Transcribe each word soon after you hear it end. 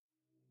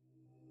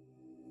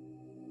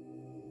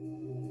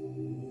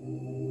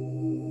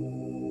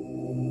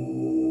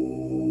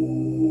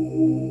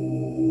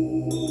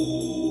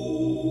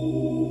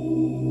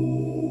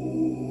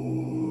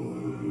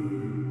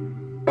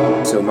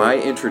So my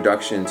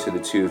introduction to the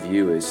two of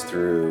you is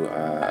through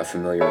a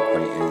familiar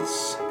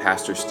acquaintance.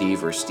 Pastor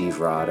Steve, or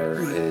Steve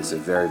Rotter, is a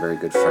very, very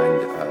good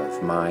friend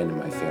of mine and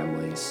my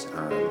family's.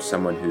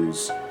 Someone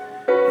who's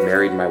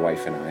married my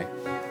wife and I,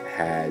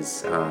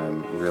 has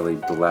really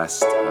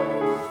blessed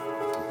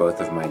both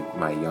of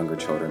my younger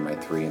children, my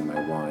 3 and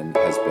my 1,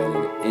 has been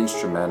an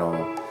instrumental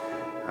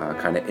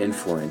kind of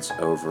influence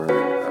over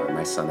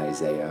my son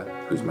Isaiah,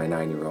 who's my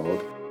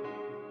 9-year-old.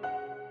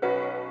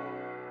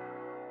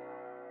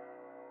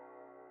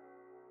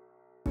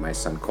 My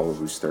son Cole,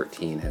 who's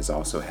 13, has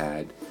also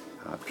had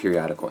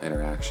periodical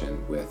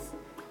interaction with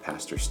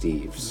Pastor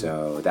Steve.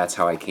 So that's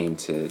how I came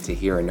to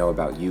hear and know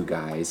about you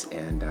guys,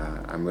 and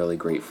I'm really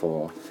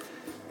grateful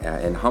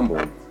and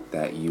humbled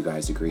that you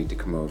guys agreed to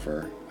come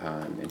over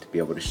and to be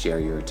able to share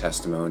your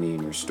testimony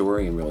and your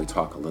story and really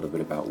talk a little bit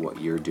about what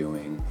you're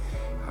doing.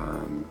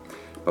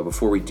 But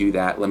before we do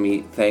that, let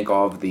me thank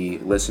all of the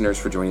listeners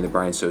for joining the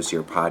Brian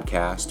Southrey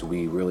podcast.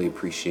 We really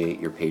appreciate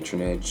your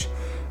patronage.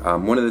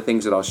 One of the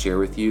things that I'll share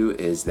with you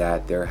is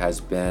that there has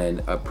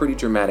been a pretty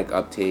dramatic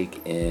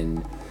uptake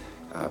in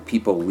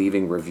people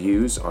leaving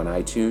reviews on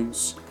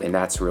iTunes, and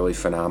that's really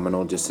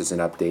phenomenal. Just as an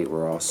update,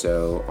 we're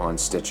also on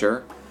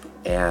Stitcher,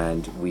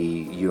 and we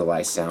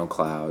utilize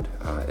SoundCloud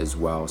as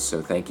well. So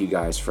thank you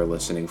guys for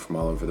listening from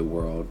all over the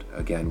world.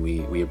 Again,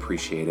 we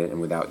appreciate it, and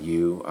without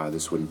you,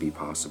 this wouldn't be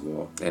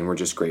possible. And we're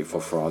just grateful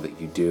for all that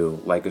you do.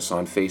 Like us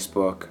on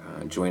Facebook,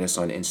 join us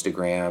on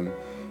Instagram.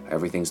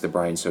 Everything's the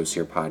Brian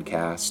Southrey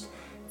podcast.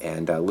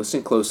 And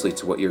listen closely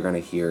to what you're going to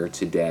hear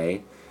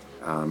today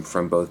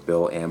from both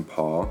Bill and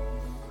Paul,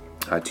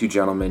 2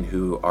 gentlemen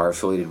who are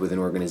affiliated with an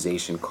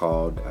organization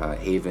called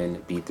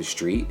Haven Beat the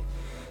Street.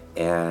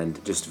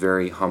 And just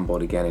very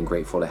humbled again and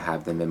grateful to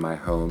have them in my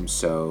home.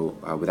 So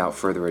without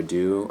further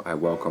ado, I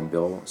welcome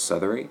Bill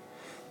Southrey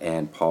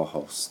and Paul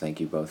Hulse. Thank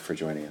you both for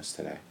joining us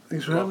today.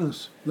 Thanks for having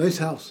us. Nice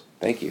house.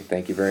 Thank you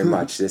very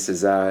much. This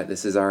is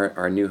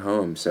our new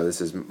home. So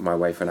this is my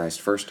wife and I's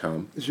first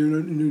home. It's your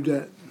new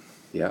debt.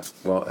 Yeah,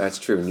 well, that's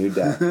true, new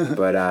debt,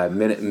 but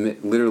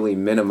literally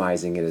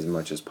minimizing it as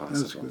much as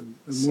possible.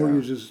 That's good. A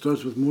mortgage just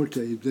starts with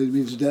morte. That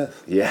means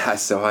death. Yeah,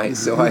 so I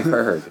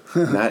heard.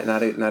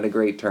 Not a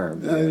great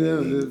term. I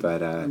know,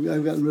 but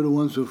I've gotten rid of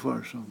one so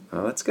far. So.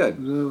 Oh, that's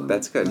good.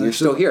 That's good. You're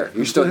still here.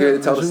 You're still here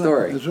to tell the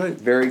story. That's right.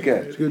 Very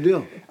good. It's a good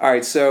deal. All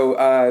right,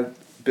 so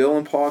Bill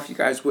and Paul, if you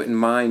guys wouldn't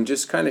mind,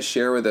 just kind of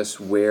share with us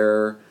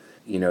where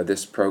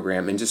this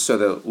program, and just so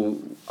the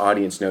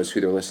audience knows who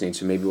they're listening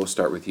to, maybe we'll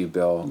start with you,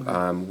 Bill.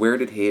 Okay. Where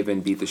did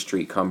Haven Beat the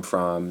Street come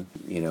from?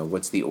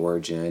 What's the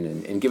origin?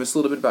 And give us a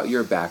little bit about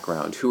your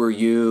background. Who are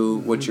you?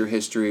 Mm-hmm. What's your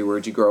history?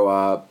 Where'd you grow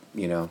up?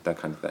 That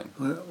kind of thing.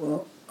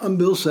 Well, I'm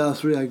Bill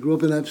Southrey. I grew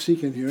up in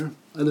Absecon here.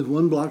 I live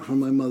 1 block from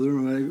my mother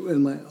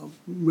in my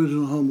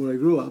original home where I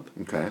grew up.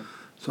 Okay.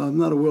 So I'm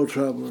not a world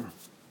traveler.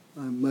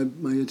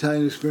 My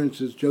Italian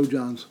experience is Joe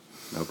John's.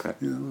 Okay.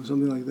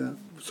 Something like that.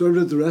 Served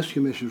at the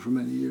Rescue Mission for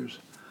many years.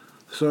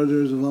 Started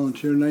there as a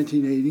volunteer in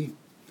 1980.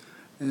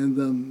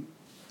 And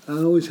I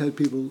always had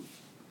people,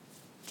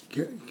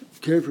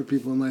 cared for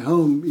people in my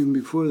home even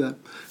before that,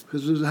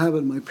 because there was a habit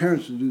of my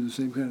parents to do the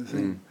same kind of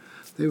thing.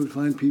 Mm. They would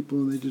find people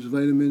and they'd just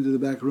invite them into the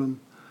back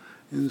room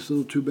in this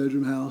little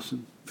 2-bedroom house,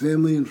 and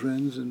family and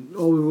friends, and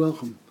all were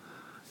welcome.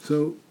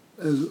 So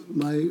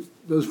that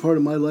was part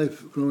of my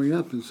life growing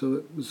up, and so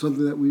it was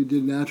something that we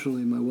did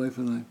naturally, my wife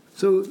and I.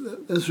 So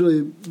that's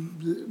really,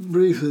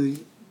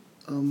 briefly,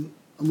 I'm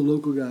a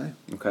local guy.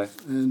 Okay.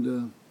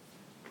 And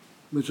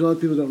which a lot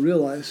of people don't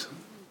realize.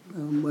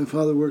 My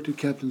father worked at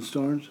Captain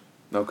Starnes.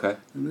 Okay.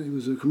 And he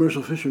was a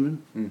commercial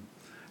fisherman. Mm.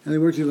 And he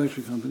worked at the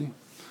electric company.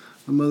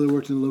 My mother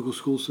worked in the local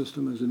school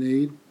system as an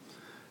aide.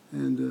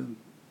 And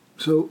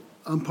so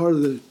I'm part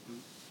of the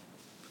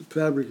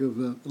fabric of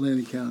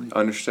Atlantic County.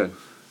 Understood.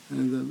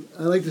 And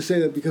I like to say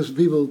that because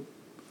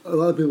a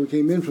lot of people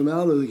came in from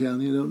out of the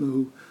county and don't know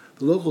who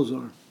the locals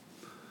are.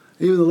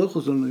 Even the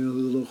locals don't know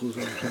who the locals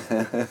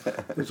are.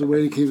 So it's a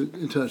way to keep it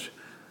in touch.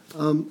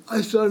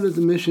 I started at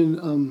the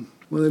mission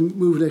when I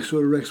moved next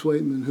door to Rex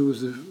Whiteman, who was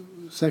the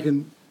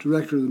second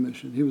director of the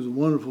mission. He was a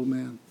wonderful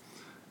man,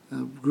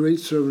 a great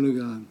servant of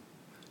God,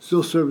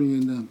 still serving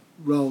in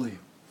Raleigh,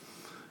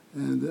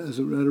 and at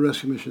a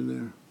rescue mission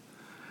there.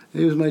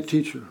 And he was my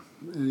teacher,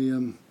 and he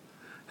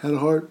had a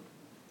heart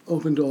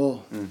open to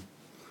all. Mm.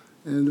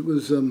 And it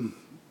was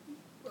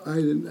I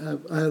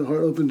had a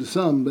heart open to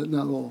some, but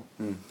not all.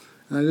 Mm.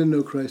 And I didn't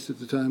know Christ at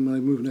the time when I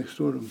moved next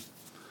door to him.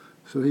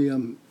 So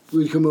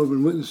we'd come over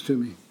and witness to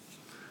me.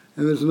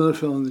 And there's another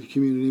fellow in the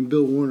community named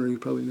Bill Warner. You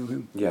probably know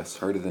him. Yes,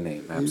 heard of the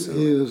name.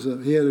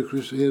 Absolutely. He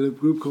had a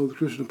group called the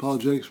Christian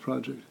Apologetics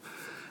Project.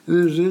 And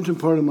there's an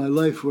intimate part of my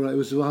life where I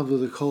was involved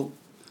with a cult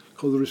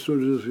called the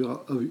Restored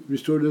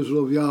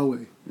Israel of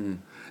Yahweh. Mm.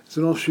 It's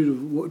an offshoot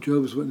of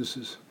Jehovah's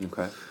Witnesses.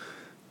 Okay.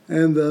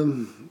 And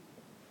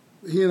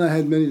he and I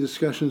had many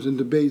discussions and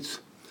debates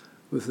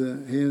with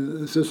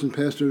an assistant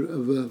pastor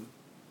of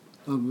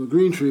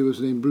Green Tree was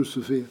named Bruce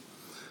Sophia.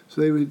 So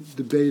they would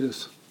debate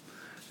us.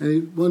 And he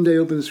one day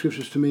opened the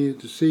scriptures to me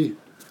to see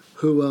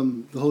who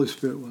the Holy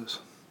Spirit was.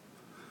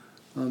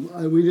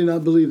 We did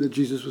not believe that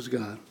Jesus was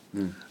God.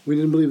 We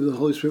didn't believe that the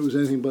Holy Spirit was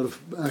anything but an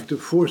active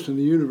force in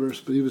the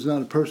universe, but he was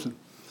not a person.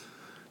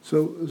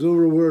 So it was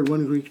over a word,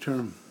 one Greek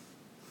term,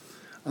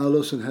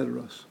 allos and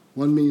heteros.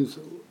 One means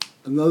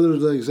another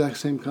of the exact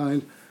same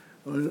kind,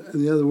 and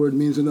the other word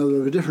means another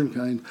of a different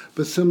kind,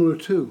 but similar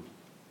to.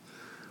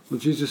 Well,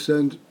 Jesus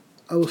said,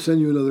 I will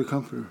send you another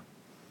comforter,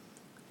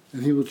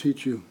 and he will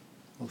teach you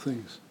all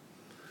things.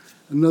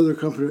 Another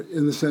comforter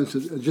in the sense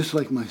of just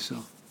like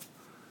myself.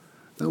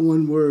 That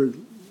one word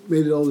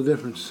made it all the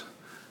difference.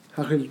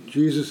 How could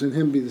Jesus and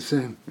him be the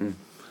same?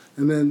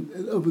 And then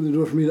it opened the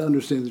door for me to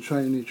understand the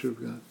triune nature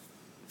of God.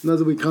 Not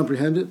that we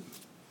comprehend it,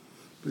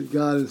 but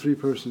God in three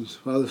persons,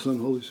 Father, Son,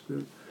 Holy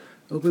Spirit.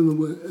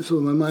 So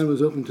my mind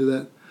was open to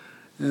that.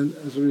 And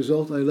as a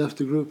result, I left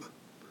the group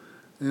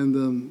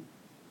and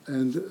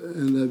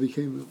I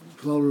became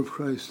a follower of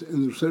Christ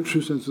in the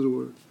true sense of the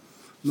word.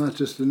 Not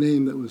just a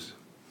name that was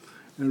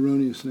an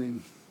erroneous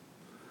name.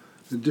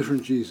 A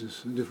different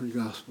Jesus, a different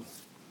gospel.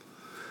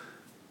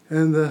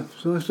 And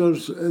so I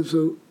started,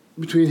 so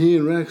between he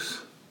and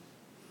Rex,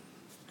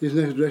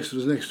 Rex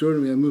was next door to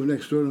me, I moved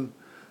next door to him.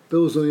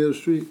 Bill was on the other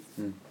street.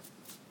 And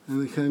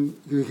it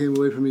became a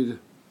way for me to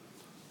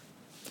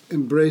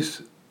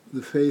embrace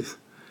the faith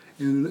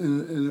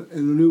in a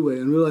new way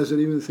and realize that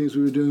even the things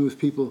we were doing with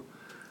people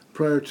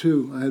prior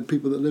to, I had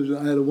people that lived,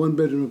 I had a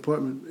one-bedroom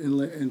apartment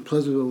in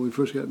Pleasantville when we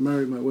first got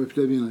married, my wife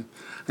Debbie and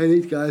I. I had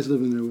 8 guys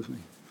living there with me.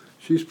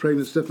 She's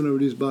pregnant, stepping over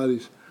these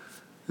bodies.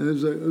 And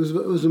it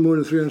was more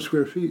than 300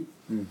 square feet.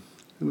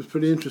 It was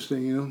pretty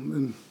interesting, you know.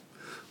 And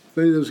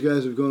many of those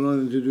guys have gone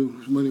on to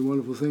do many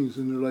wonderful things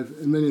in their life,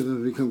 and many of them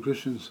have become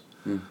Christians.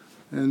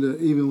 And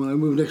even when I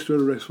moved next door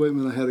to Rex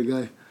Whiteman, I had a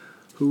guy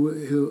who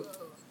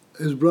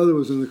his brother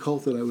was in the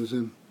cult that I was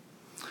in.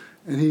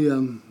 And he,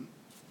 when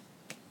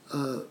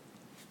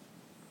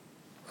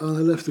I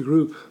left the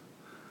group,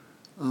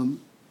 I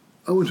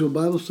went to a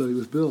Bible study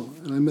with Bill,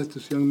 and I met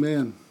this young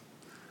man,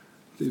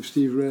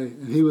 Steve Ray,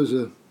 and he was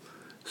a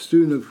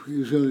student he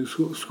was going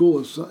to school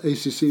at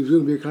ACC, he was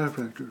going to be a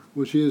chiropractor,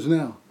 which he is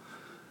now.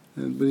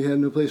 But he had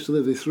no place to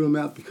live. They threw him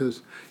out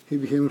because he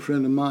became a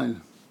friend of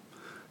mine.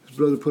 His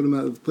brother put him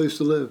out of a place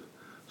to live.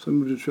 So I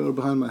moved a trailer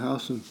behind my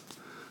house, and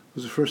it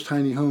was the first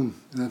tiny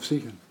home in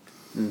Absecon.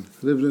 I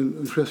lived in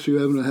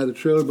Crestview Avenue. I had a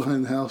trailer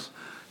behind the house,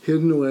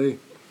 hidden away,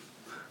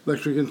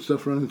 electric and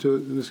stuff running to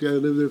it. And this guy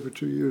lived there for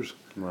 2 years.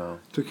 Wow.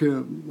 Took care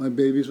of my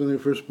babies when they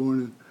were first born.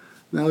 And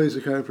now he's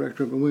a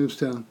chiropractor up in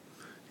Williamstown.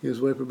 He and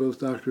his wife are both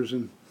doctors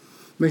and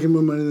making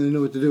more money than they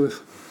know what to do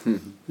with. You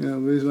know,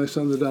 but my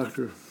son's a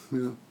doctor, you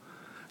know.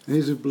 And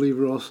he's a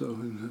believer also.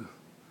 And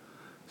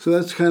so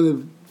that's kind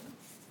of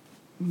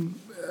an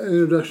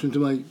introduction to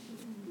my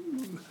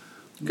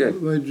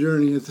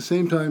journey. At the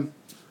same time,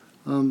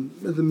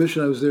 at the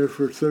mission, I was there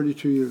for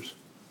 32 years.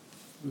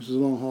 This is a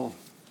long haul.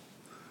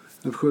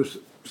 And of course,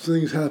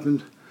 things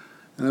happened,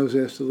 and I was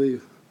asked to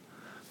leave.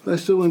 But I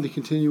still wanted to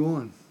continue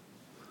on.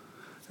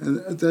 And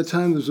at that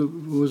time, there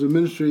was a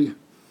ministry,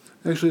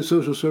 actually a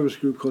social service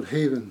group called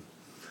Haven,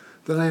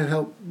 that I had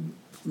helped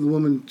the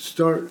woman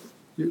start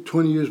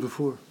 20 years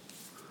before.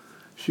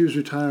 She was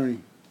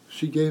retiring.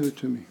 She gave it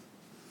to me.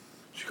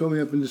 She called me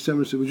up in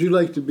December and said, would you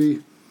like to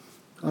be,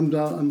 I'm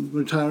done, I'm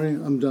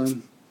retiring, I'm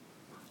done.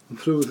 I'm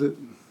through with it.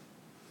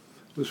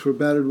 It was for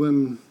battered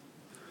women.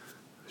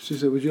 She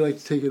said, would you like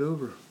to take it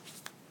over?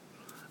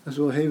 I said,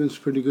 well, Haven's a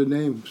pretty good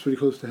name. It's pretty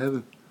close to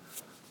heaven.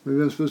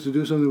 Maybe I'm supposed to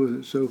do something with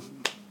it. So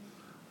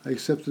I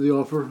accepted the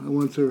offer. I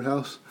went to her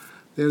house.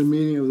 They had a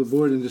meeting of the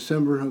board in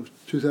December of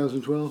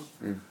 2012.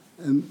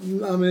 And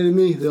nominated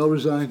me. They all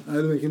resigned. I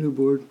had to make a new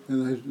board.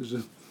 And I was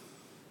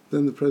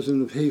then the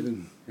president of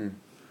Haven.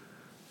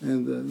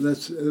 And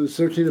it was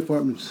 13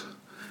 apartments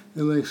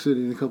in Lake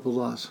City and a couple of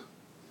lots.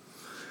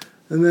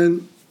 And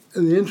then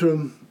in the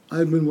interim,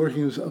 I'd been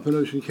working up in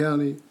Ocean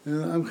County,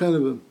 and I'm kind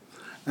of an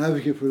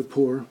advocate for the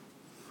poor.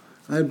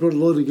 I had brought a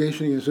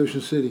litigation against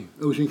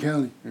Ocean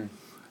County,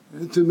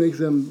 to make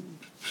them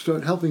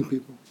start helping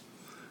people.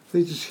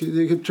 They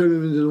kept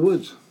turning them into the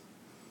woods.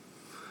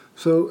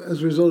 So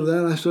as a result of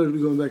that, I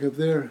started going back up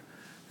there,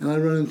 and I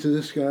run into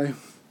this guy.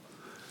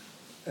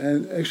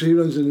 And actually, he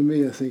runs into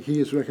me, I think. He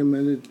is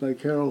recommended by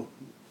Carol,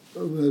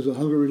 as a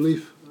hunger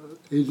relief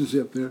agency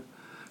up there,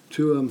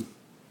 to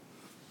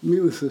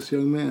meet with this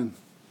young man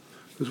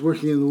who's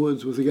working in the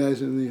woods with the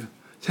guys in the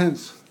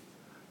tent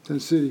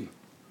city.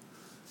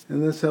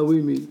 And that's how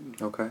we meet.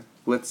 Okay.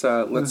 This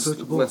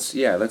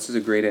is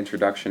a great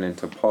introduction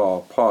into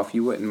Paul. Paul, if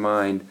you wouldn't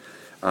mind,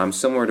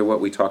 similar to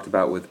what we talked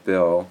about with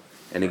Bill,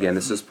 and again,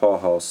 this is Paul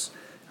Hulse,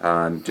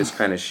 just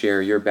kind of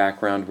share your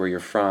background, where you're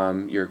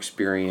from, your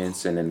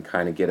experience, and then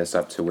kind of get us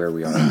up to where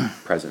we are at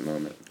the present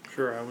moment.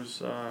 Sure.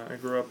 I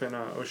grew up in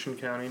Ocean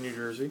County, New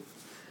Jersey,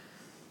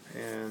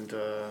 and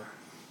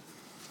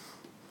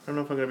I don't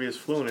know if I'm going to be as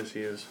fluent as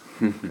he is.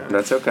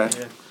 That's okay.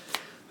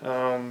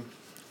 Yeah.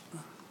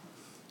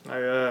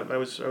 I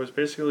was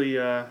basically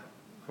I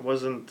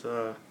wasn't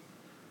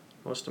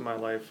most of my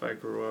life. I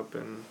grew up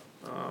in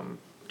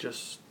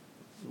just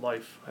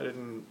life. I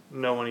didn't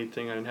know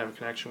anything. I didn't have a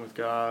connection with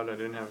God. I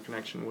didn't have a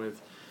connection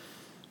with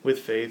with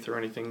faith or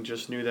anything.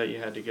 Just knew that you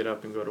had to get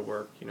up and go to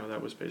work.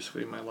 That was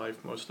basically my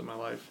life, most of my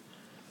life.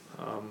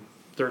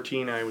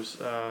 13, I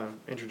was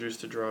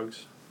introduced to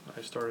drugs.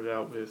 I started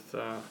out with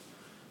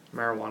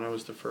marijuana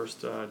was the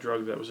first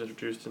drug that was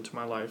introduced into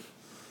my life,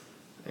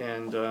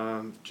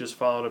 and just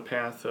followed a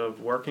path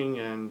of working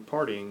and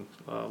partying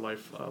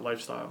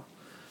lifestyle.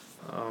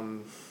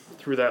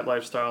 Through that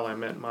lifestyle, I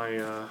met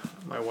my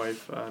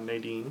wife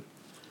Nadine,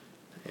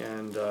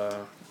 and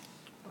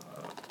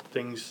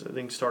things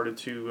started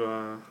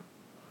to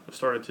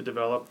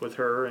develop with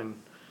her, and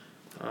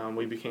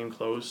we became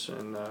close,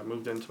 and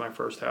moved into my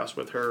first house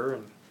with her,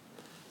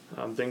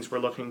 and things were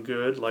looking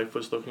good. Life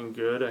was looking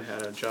good. I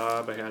had a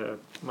job. I had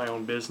my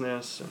own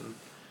business,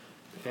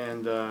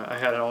 and I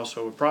had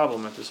also a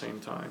problem at the same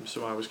time.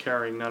 So I was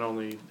carrying not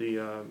only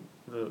the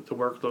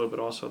workload, but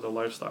also the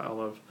lifestyle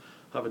of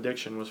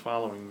addiction was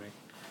following me.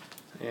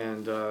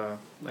 And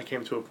I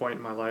came to a point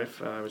in my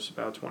life, I was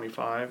about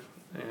 25,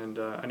 and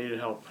I needed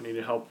help. I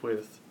needed help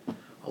with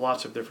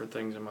lots of different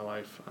things in my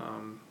life.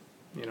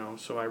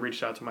 So I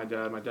reached out to my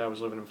dad. My dad was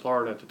living in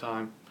Florida at the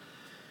time.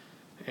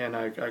 And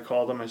I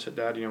called him. I said,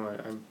 Dad,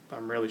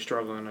 I'm really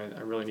struggling.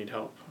 I really need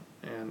help.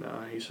 And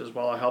he says,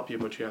 well, I'll help you,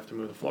 but you have to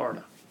move to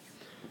Florida.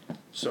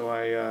 So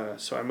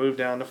I moved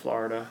down to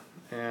Florida,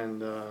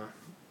 and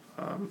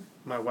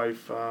my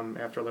wife,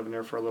 after living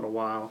there for a little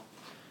while,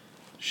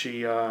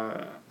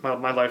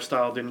 my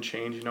lifestyle didn't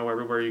change.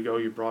 Everywhere you go,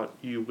 you brought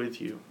you with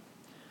you.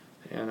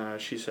 And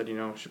she said,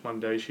 one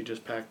day she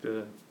just packed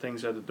the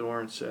things at the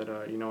door and said,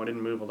 I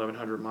didn't move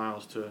 1,100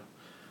 miles to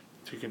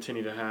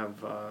continue to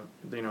have,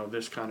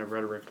 this kind of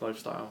rhetoric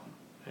lifestyle.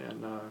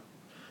 And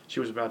she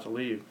was about to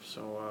leave.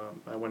 So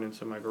I went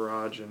into my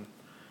garage, and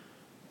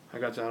I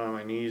got down on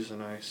my knees,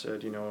 and I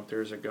said, if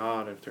there's a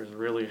God, if there's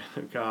really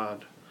a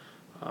God,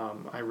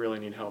 I really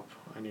need help.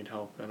 I need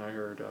help. And I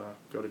heard,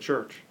 go to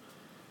church.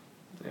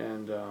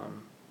 And,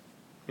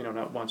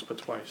 not once but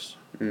twice.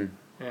 Mm.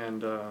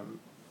 And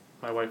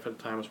my wife at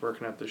the time was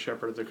working at the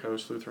Shepherd of the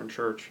Coast Lutheran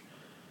Church.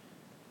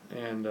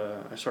 And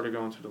I started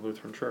going to the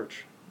Lutheran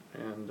Church.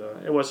 And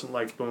it wasn't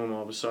like, boom,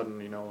 all of a sudden,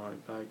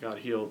 I got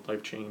healed,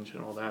 life changed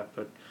and all that.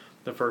 But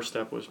the first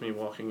step was me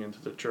walking into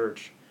the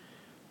church.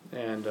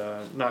 And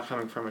not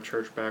coming from a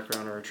church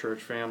background or a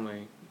church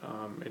family,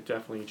 it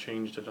definitely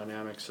changed the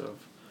dynamics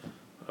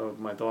of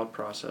my thought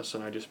process.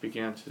 And I just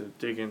began to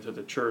dig into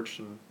the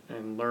church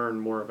and learn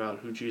more about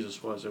who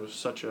Jesus was. It was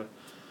such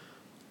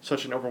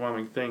an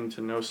overwhelming thing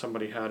to know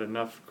somebody had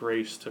enough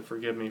grace to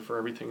forgive me for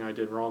everything I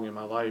did wrong in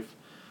my life.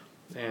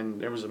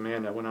 And there was a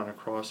man that went on a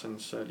cross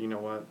and said, you know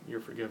what, you're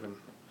forgiven.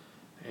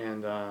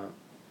 And,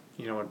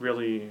 it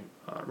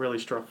really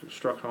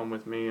struck home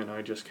with me, and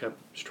I just kept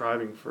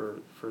striving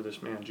for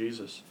this man,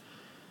 Jesus.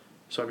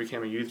 So I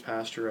became a youth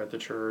pastor at the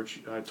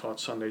church. I taught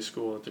Sunday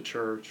school at the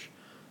church.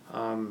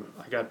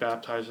 I got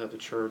baptized at the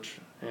church,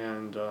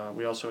 and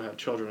we also had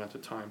children at the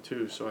time,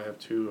 too. So I have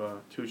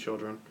two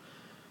children.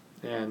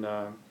 And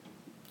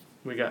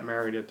we got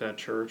married at that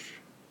church,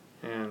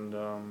 and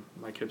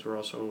my kids were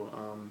also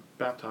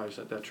baptized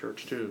at that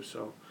church too.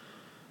 So,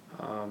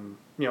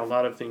 a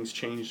lot of things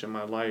changed in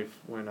my life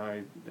when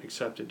I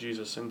accepted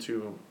Jesus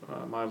into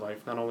my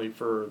life, not only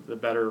for the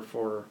better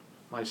for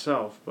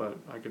myself, but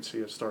I could see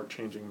it start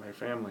changing my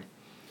family.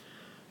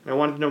 And I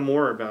wanted to know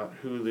more about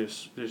who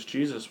this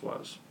Jesus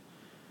was.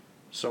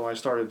 So I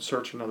started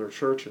searching other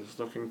churches,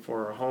 looking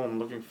for a home,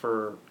 looking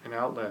for an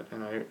outlet.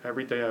 And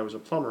every day I was a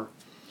plumber.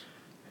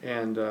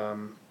 And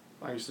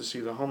I used to see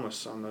the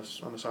homeless on the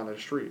side of the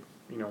street.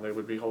 They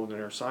would be holding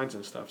their signs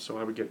and stuff. So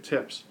I would get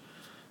tips,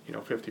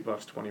 $50,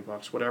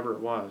 $20, whatever it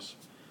was.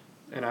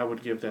 And I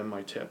would give them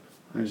my tip.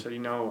 I said,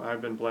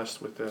 I've been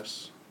blessed with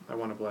this. I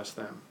want to bless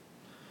them.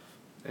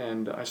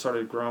 And I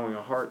started growing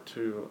a heart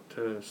to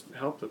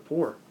help the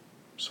poor.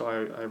 So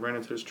I ran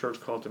into this church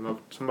called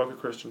Tomoka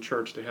Christian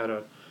Church. They had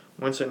a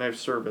Wednesday night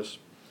service.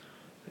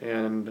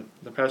 And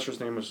the pastor's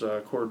name was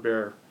Cord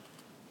Bear.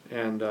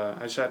 And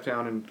I sat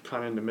down and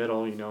kind of in the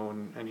middle,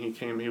 and he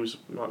came. He was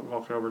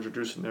walking over,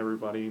 introducing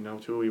everybody, to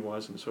who he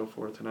was and so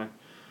forth. And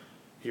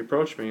he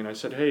approached me, and I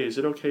said, "Hey, is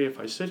it okay if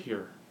I sit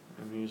here?"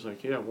 And he's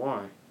like, "Yeah,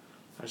 why?"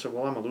 I said,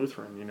 "Well, I'm a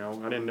Lutheran,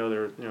 I didn't know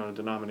there were,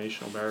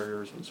 denominational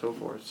barriers and so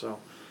forth." So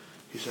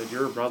he said,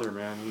 "You're a brother,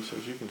 man." He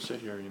says, "You can sit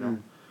here,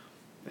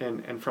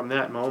 And from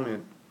that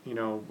moment,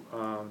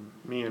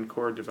 me and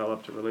Cord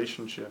developed a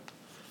relationship,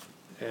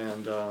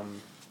 and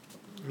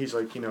he's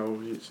like,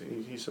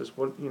 he says,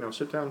 "What,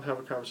 sit down and have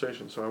a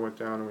conversation." So I went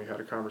down and we had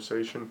a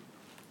conversation.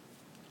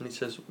 And he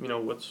says,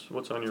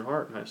 "What's on your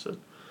heart?" And I said,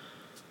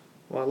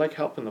 "Well, I like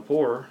helping the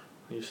poor."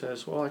 And he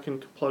says, "Well, I can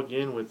plug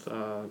in with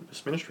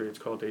this ministry. It's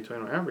called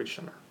Daytona Outreach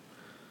Center."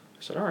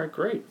 I said, "All right,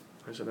 great."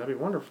 I said, "That'd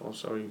be wonderful."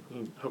 So he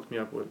hooked me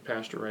up with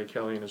Pastor Ray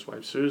Kelly and his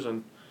wife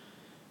Susan.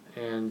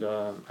 And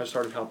I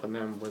started helping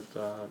them with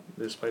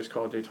this place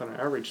called Daytona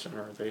Outreach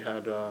Center. They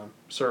had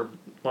served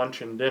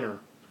lunch and dinner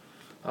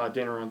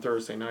on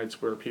Thursday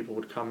nights, where people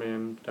would come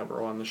in that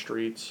were on the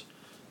streets,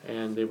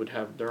 and they would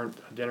have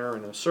dinner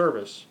and a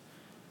service.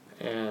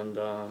 And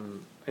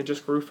it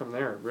just grew from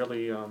there. It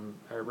really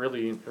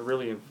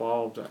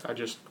involved. I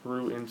just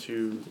grew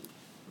into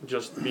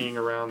just being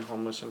around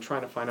homeless and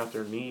trying to find out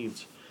their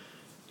needs,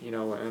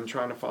 and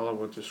trying to follow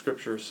what the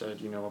scripture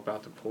said,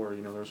 about the poor.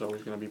 There's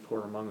always going to be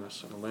poor among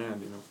us in the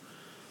land,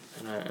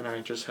 and I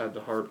just had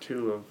the heart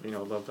too of,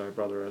 love thy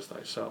brother as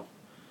thyself,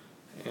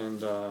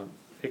 and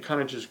it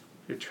kind of just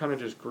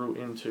grew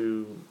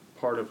into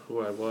part of who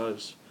I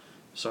was.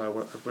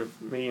 So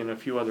with me and a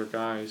few other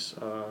guys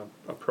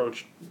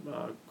approached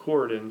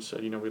Cord and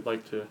said, we'd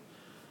like to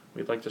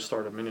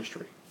start a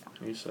ministry.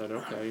 And he said,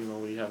 okay, well,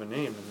 we have a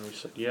name. And we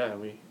said, yeah,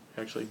 we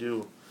actually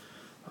do.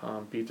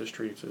 Beat the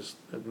Streets is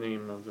the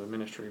name of the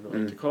ministry we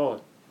like to call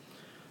it.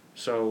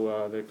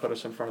 So they put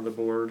us in front of the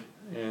board,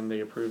 and they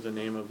approved the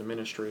name of the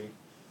ministry.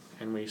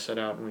 And we set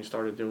out and we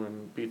started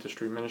doing Beat the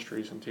Street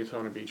Ministries in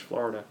Daytona Beach,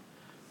 Florida.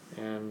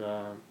 And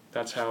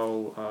that's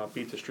how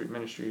Beat the Street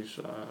Ministries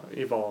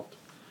evolved.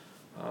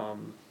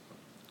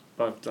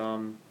 But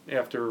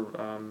after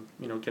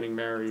getting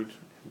married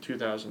in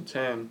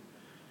 2010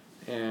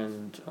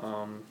 and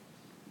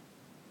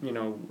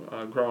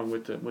growing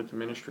with the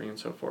ministry and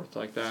so forth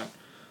like that,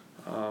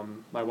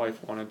 my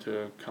wife wanted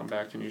to come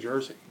back to New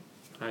Jersey.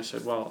 And I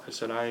said,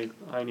 I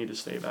need to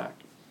stay back.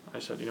 I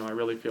said, I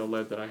really feel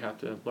led that I have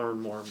to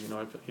learn more. I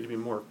need to be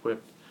more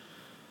equipped.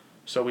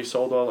 So we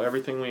sold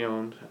everything we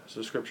owned, as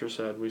the scripture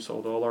said. We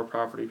sold all our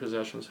property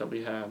possessions that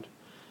we had.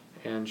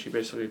 And she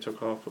basically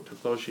took off with the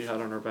clothes she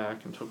had on her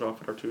back and took off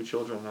with our 2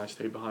 children, and I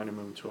stayed behind and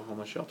moved to a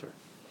homeless shelter.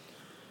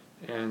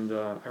 And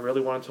I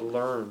really wanted to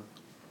learn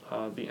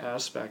the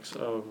aspects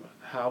of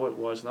how it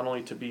was not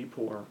only to be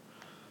poor,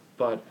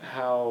 but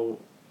how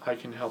I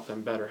can help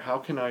them better. How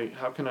can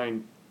I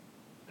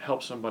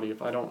help somebody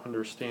if I don't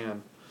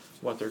understand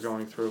what they're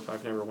going through, if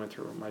I've never went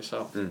through it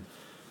myself?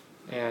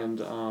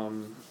 And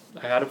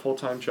I had a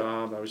full-time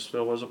job. I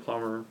still was a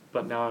plumber,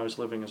 but now I was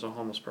living as a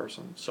homeless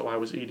person. So I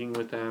was eating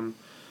with them.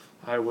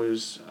 I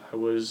was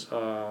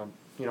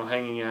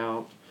hanging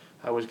out.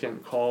 I was getting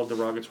called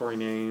derogatory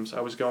names.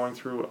 I was going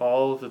through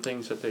all of the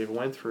things that they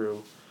went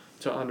through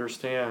to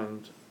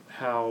understand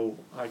how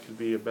I could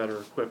be better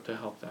equipped to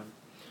help them.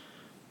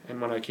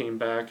 And when I came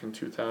back in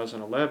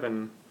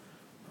 2011,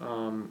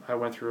 I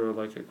went through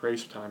a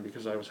grace time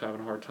because I was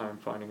having a hard time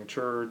finding a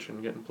church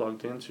and getting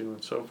plugged into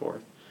and so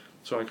forth.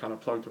 So I kind of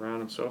plugged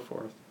around and so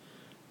forth.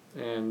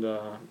 And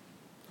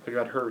I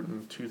got hurt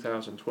in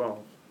 2012.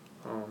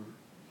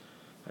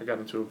 I got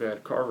into a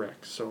bad car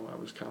wreck, so I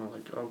was kind of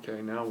like,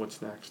 okay, now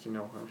what's next?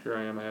 Here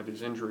I am, I have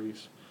these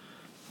injuries.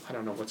 I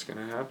don't know what's going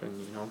to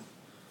happen,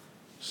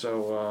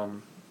 So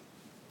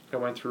I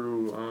went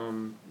through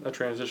a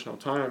transitional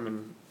time,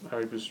 and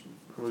I was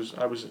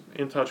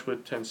in touch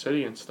with Tent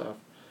City and stuff,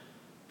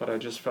 but I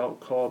just felt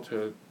called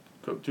to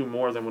go do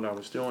more than what I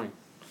was doing.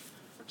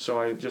 So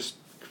I just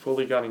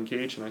fully got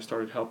engaged, and I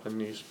started helping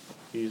the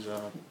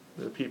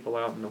people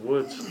out in the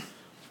woods,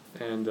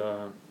 and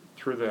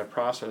through that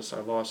process,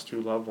 I lost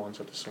 2 loved ones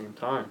at the same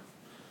time.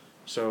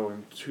 So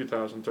in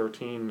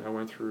 2013, I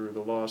went through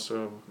the loss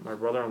of my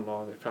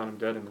brother-in-law. They found him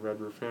dead in the Red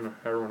Roof Inn, a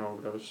heroin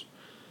overdose.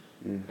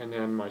 And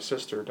then my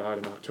sister died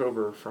in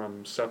October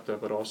from septa,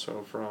 but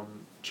also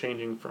from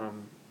changing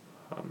from,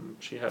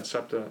 she had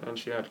septa and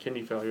she had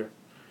kidney failure.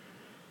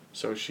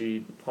 So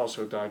she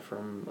also died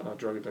from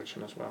drug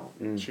addiction as well.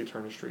 She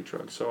turned to street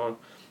drugs. So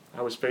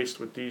I was faced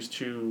with these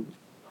 2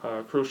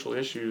 crucial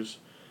issues,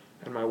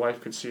 and my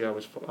wife could see I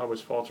was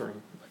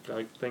faltering.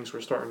 Like things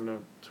were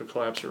starting to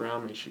collapse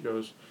around me. She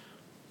goes,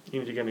 "You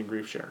need to get in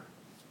grief share."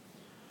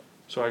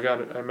 So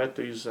I met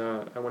these.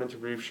 I went into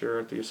grief share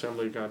at the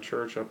Assembly of God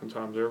Church up in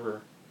Toms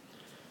River,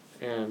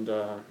 and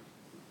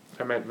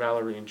I met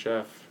Valerie and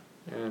Jeff,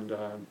 and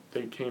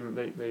they came.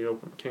 They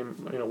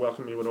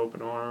welcomed me with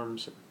open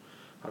arms. And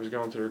I was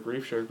going to their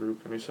grief share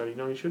group, and they said,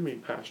 you should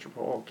meet Pastor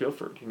Paul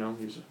Guilford.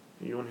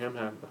 You and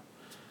him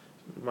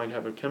might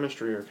have a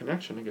chemistry or a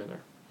connection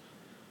together.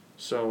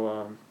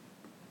 So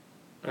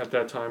at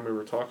that time we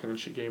were talking, and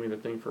she gave me the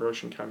thing for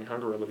Ocean County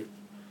Hunger Relief.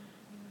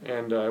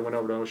 And I went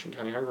over to Ocean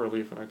County Hunger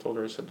Relief, and I told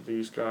her, I said,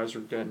 these guys are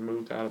getting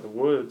moved out of the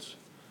woods,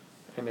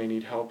 and they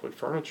need help with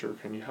furniture.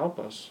 Can you help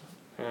us?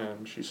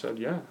 And she said,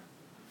 yeah.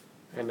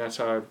 And that's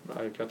how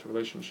I got the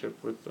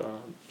relationship with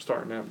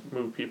starting to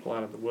move people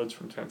out of the woods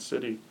from Tent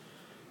City,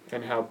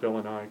 and how Bill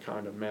and I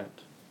kind of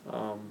met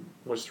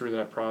was through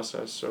that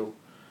process. So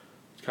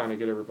to kind of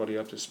get everybody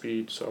up to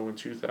speed. So in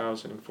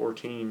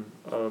 2014,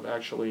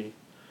 April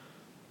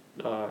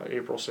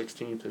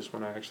 16th is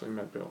when I actually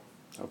met Bill.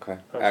 Okay.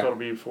 So it'll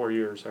be 4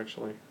 years,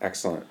 actually.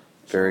 Excellent.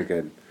 Very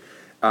good.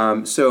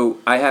 So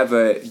I have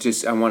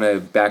I want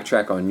to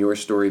backtrack on your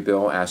story,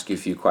 Bill, ask you a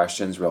few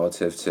questions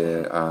relative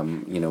to,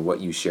 what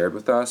you shared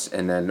with us,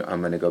 and then I'm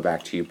going to go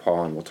back to you,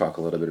 Paul, and we'll talk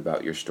a little bit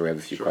about your story. I have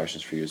a few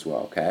questions for you as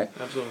well, okay?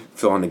 Absolutely.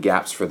 Fill in the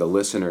gaps for the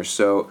listeners.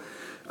 So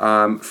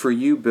for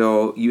you,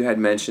 Bill, you had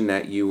mentioned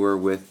that you were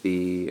with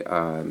you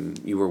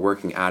were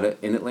working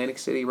in Atlantic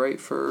City, right,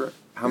 for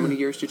How many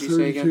years did you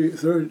say again?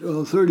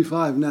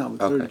 35 now,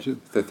 but Okay.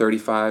 32. The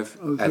 35?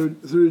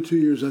 32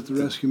 years at the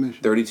rescue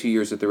mission. 32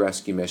 years at the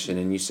rescue mission,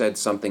 and you said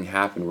something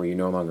happened where you're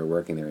no longer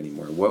working there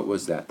anymore. What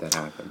was that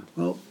happened?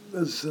 Well,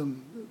 this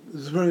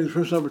is probably the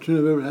first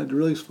opportunity I've ever had to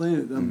really explain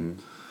it.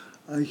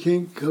 I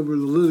can't cover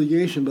the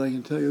litigation, but I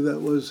can tell you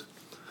that was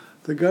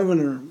the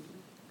governor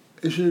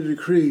issued a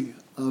decree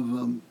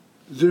of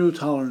zero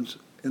tolerance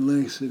in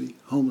Atlantic City,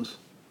 homeless.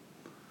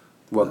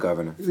 What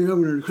governor? The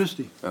Governor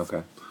Christie.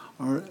 Okay.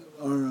 Our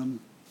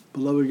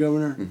beloved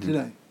governor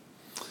today.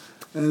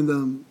 And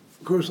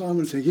of course, I'm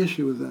going to take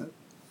issue with that.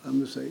 I'm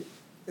going to say,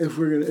 if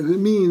it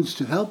means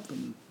to help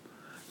them,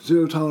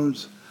 zero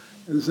tolerance,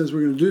 in the sense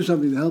we're going to do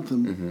something to help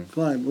them,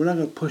 fine. We're not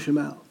going to push them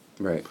out.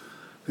 Right.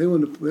 They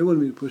wanted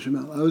me to push them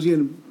out. I was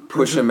getting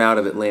push them out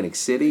of Atlantic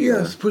City.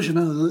 Yes, push them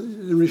out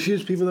and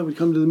refuse people that would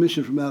come to the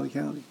mission from out of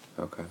county.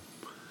 Okay.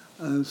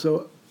 And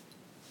so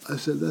I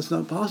said, that's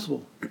not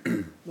possible.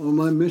 Well,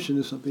 my mission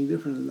is something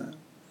different than that.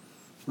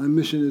 My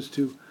mission is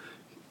to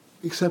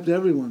accept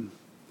everyone.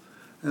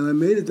 And I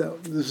made it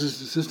that the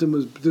system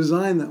was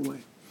designed that way.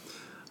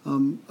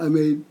 I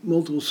made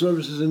multiple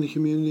services in the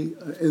community,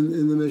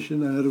 in the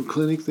mission. I had a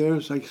clinic there,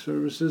 psych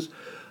services,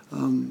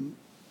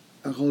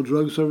 alcohol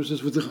drug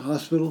services with the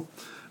hospital.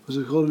 It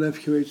was called an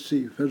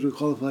FQHC, Federal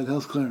Qualified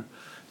Health Clinic,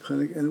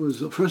 and it was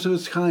the first of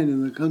its kind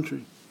in the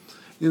country,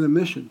 in a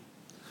mission.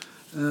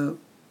 It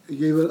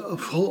gave a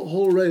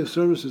whole array of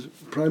services,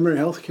 primary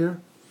health care,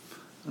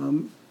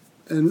 and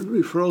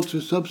referral to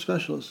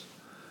subspecialists.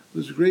 It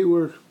was great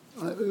work.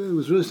 It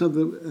was really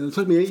something, and it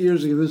took me 8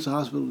 years to convince the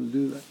hospital to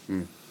do that.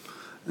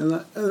 And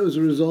it was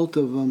a result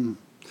of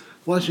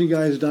watching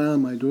guys die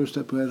on my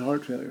doorstep who had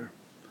heart failure.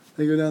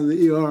 They go down to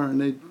the ER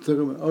and they took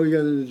them, oh, you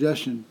got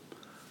indigestion.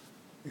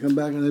 They come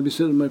back and they'd be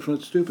sitting on my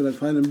front stoop and I'd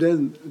find them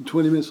dead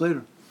 20 minutes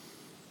later.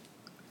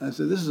 I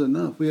said, this is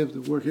enough. We have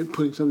to work at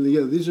putting something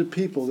together. These are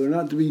people. They're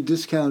not to be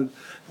discounted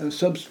as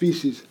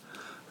subspecies.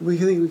 We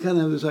kind of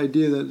have this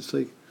idea that it's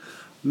like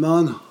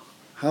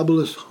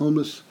non-habilis,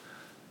 homeless,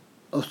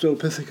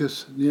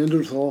 Australopithecus,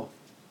 Neanderthal,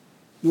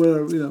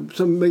 whatever,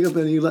 some make up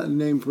any Latin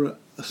name for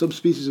a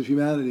subspecies of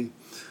humanity,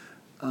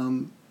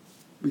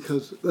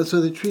 because that's how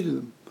they treated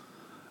them.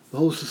 The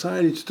whole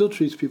society still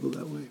treats people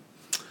that way.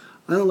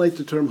 I don't like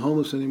the term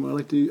homeless anymore.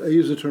 I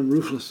use the term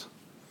roofless,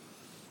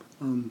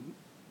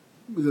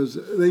 because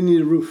they need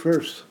a roof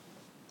first.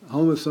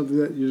 Home is something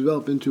that you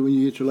develop into when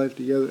you get your life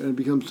together, and it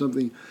becomes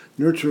something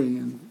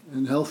nurturing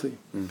and healthy.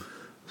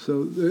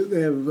 So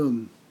they have,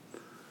 and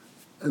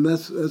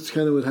that's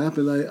kind of what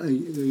happened.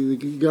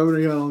 The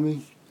governor got on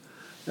me.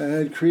 I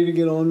had CREDA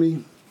get on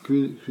me,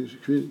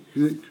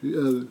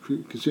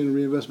 Casino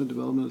Reinvestment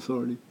Development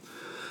Authority.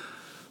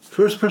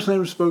 First person I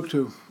ever spoke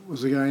to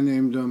was a guy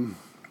named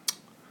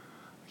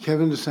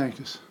Kevin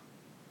DeSanctis.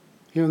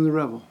 He owned the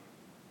Rebel.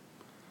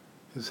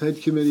 His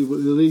head committee, the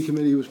lead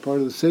committee, was part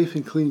of the Safe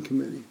and Clean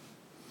Committee,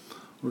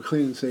 or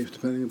Clean and Safe,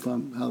 depending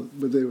upon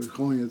what they were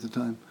calling it at the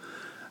time.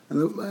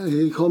 And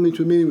he called me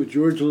to a meeting with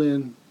George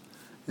Lynn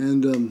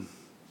and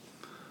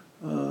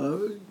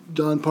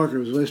Don Parker,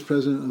 was vice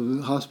president of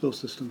the hospital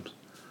systems.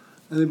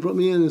 And they brought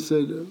me in and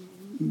said,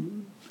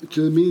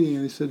 to the meeting,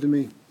 and he said to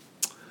me,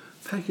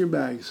 pack your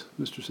bags,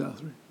 Mr.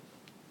 Southrey.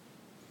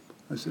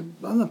 I said,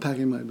 I'm not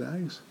packing my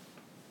bags.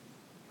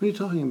 What are you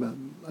talking about?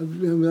 I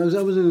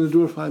was in the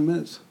door 5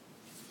 minutes.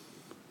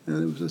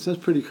 And that's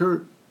pretty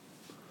curt.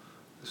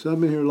 So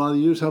I've been here a lot of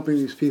years helping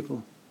these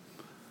people.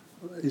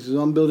 He says,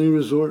 I'm building a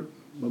resort,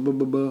 blah, blah,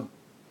 blah, blah.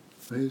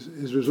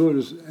 His resort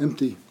is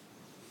empty.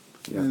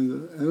 Yeah.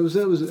 And that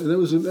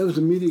was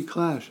immediate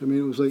clash. I mean,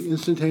 it was like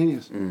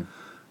instantaneous.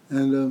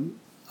 And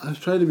I was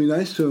trying to be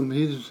nice to him.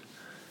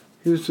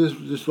 He was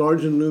just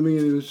large and looming,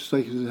 and he was just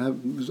like,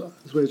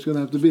 this way it's going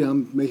to have to be.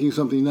 I'm making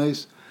something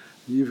nice,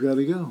 and you've got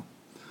to go.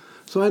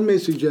 So I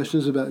made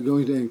suggestions about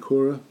going to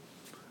Ancora.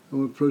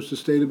 I approached the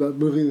state about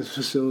moving this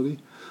facility.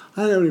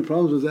 I didn't have any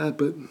problems with that,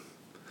 but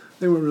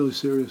they weren't really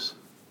serious.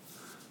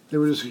 They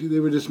were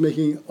just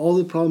making all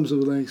the problems of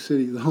Atlantic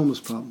City the homeless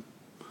problem,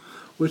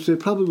 which they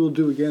probably will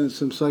do again in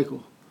some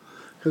cycle,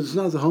 because it's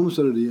not the homeless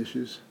that are the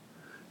issues.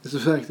 It's the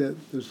fact that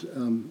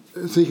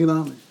it's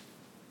economic.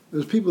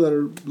 There's people that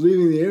are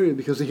leaving the area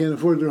because they can't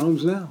afford their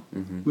homes now,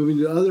 moving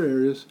to other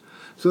areas,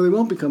 so they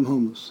won't become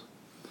homeless.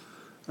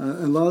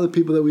 And a lot of the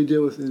people that we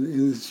deal with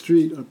in the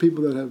street are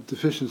people that have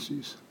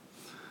deficiencies.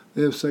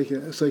 They have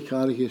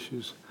psychotic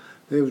issues.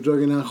 They have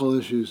drug and alcohol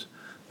issues.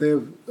 They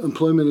have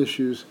employment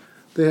issues.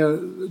 They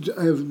have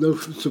no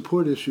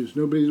support issues.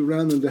 Nobody's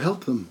around them to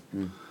help them.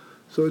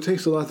 So it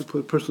takes a lot to put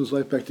a person's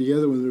life back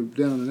together when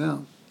they're down and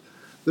out.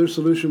 Their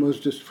solution was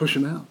just push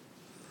them out.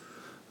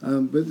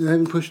 But they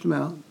haven't pushed them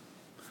out.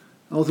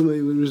 Ultimately,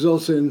 it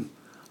results in,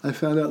 I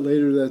found out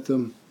later that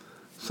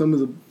some of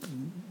the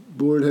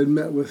board had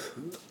met with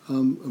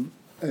an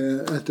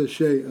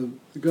attaché of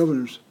the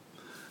governors.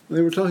 And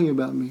they were talking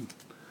about me.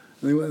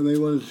 And they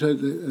wanted to try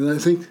to, and I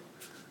think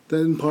that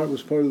in part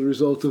was part of the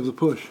result of the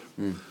push.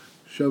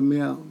 Shoved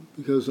me out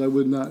because I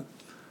would not.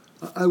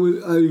 I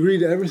agreed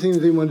to everything that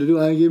they wanted to do.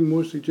 I gave them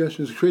more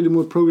suggestions, created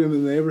more program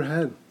than they ever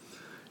had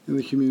in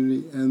the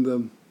community, and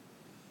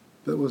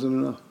that wasn't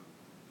enough.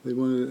 They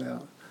wanted it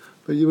out.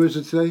 But where is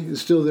it today?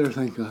 It's still there,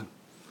 thank God.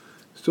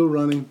 Still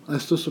running. I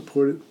still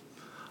support it.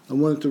 I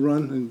want it to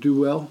run and do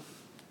well.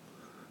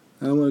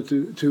 And I want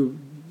it to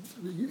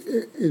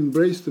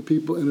embrace the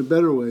people in a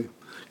better way,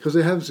 because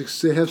they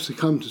have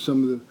succumbed to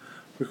some of the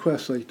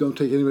requests, like don't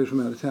take anybody from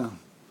out of town.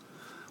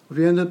 If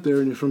you end up there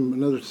and you're from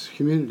another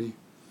community,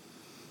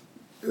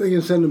 they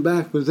can send them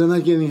back, but if they're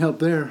not getting help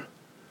there,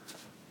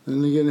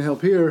 and they're getting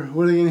help here,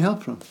 where are they getting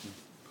help from?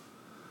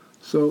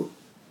 So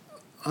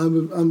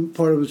I'm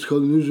part of what's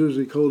called the New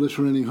Jersey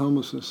Coalition for Ending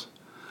Homelessness.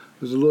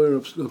 There's a lawyer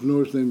up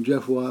north named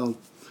Jeff Wild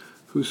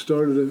who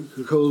started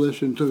a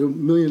coalition, took $1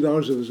 million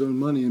of his own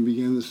money and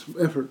began this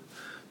effort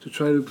to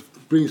try to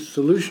bring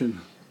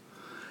solution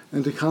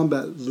and to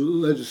combat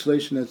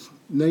legislation that's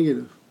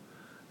negative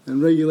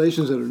and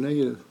regulations that are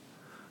negative.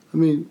 I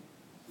mean,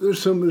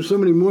 there's so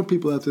many more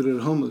people out there that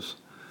are homeless,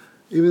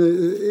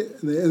 and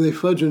they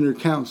fudge in their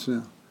counts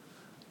now.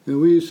 You know,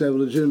 we used to have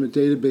legitimate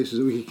databases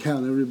that we could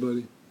count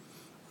everybody.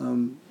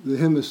 The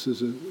HIMIS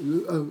is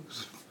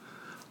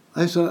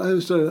I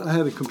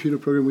had a computer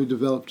program we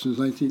developed since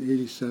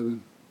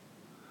 1987,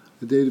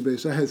 a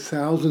database. I had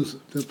thousands,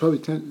 probably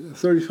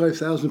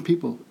 35,000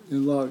 people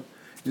in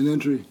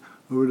entry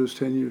over those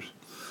 10 years.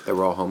 They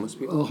were all homeless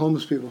people? All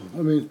homeless people.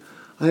 I mean,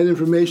 I had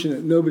information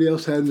that nobody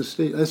else had in the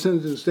state. I sent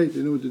it to the state.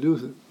 They knew what to do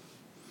with it.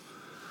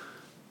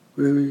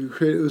 We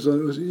created,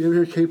 you ever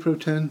hear K-Pro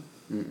 10?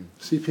 Mm-mm.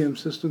 CPM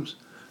Systems?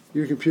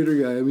 You're a computer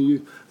guy. I mean,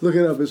 you look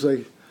it up. It was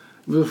the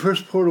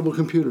first portable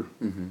computer.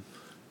 Mm-hmm.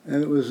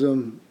 And it was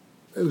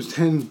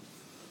 10K.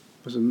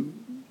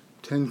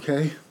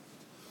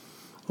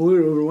 Well, we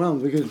were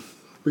overwhelmed. We could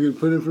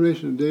put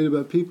information and data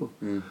about people.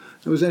 Mm.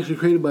 It was actually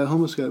created by a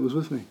homeless guy that was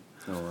with me.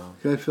 Oh, wow.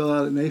 The guy fell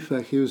out at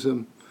NAFAC. He's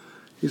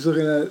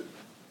looking at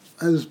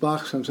this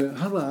box. I'm saying,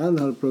 I don't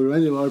know how to program. I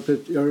knew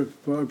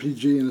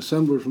RPG and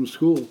assembler from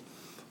school.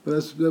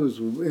 But that was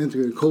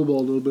antiquated. COBOL,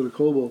 a little bit of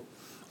COBOL.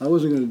 I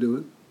wasn't going to do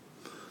it.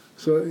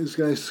 So this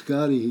guy,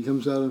 Scotty, he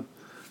comes out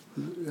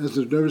has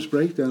a nervous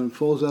breakdown and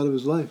falls out of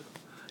his life.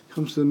 He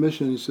comes to the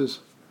mission and he says,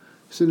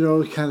 he's sitting there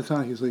all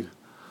catatonic. He's like,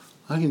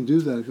 I can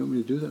do that if you want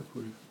me to do that for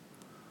you.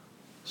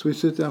 So we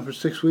sit down for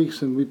 6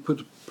 weeks and we put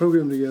the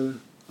program together.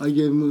 I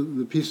gave him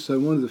the pieces I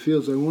wanted, the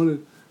fields I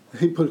wanted,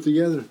 and he put it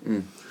together.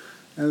 Mm.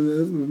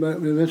 And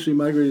we eventually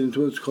migrated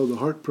into what's called the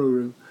HEART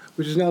program,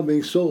 which is now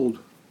being sold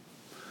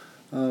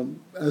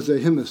as a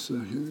HIMIS, a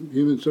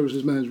Human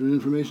Services Management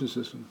Information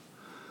System.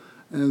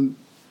 And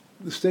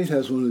the state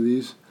has one of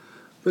these,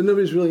 but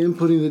nobody's really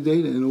inputting the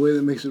data in a way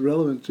that makes it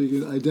relevant so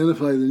you can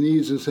identify the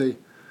needs and say,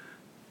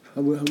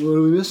 what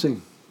are we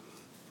missing?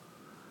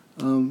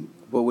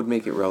 What would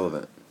make it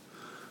relevant?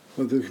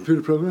 What, the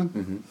computer program?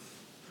 Mm-hmm.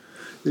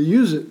 They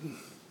use it.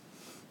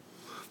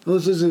 Well,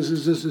 it's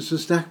a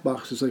stack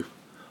box. It's like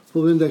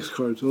full of index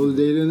cards, all the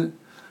data in it,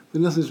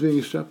 but nothing's being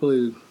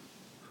extrapolated.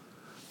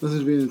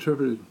 Nothing's being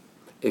interpreted.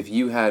 If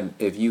you had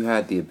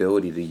the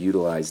ability to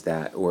utilize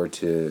that, or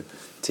to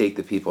take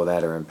the people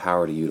that are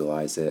empowered to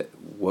utilize it,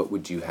 what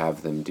would you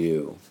have them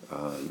do?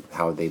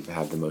 How they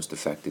have the most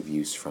effective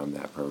use from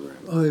that program?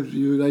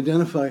 You would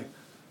identify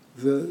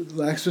the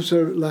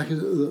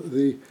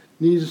the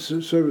needs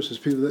of services,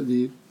 people that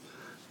need.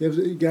 You have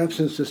the gaps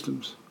in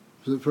systems,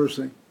 is the first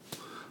thing.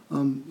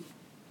 I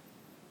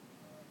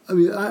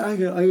mean, I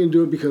can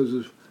do it because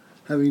of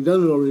having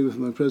done it already with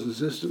my present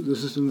system, the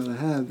system that I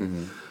had.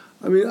 Mm-hmm.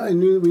 I mean, I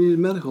knew that we needed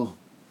medical,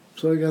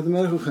 so I got the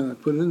medical kind, I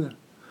put it in there.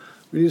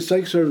 We need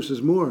psych services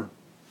more,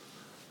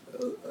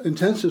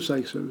 intensive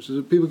psych services,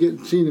 that people get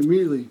seen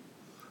immediately,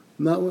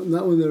 not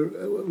when they're.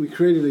 We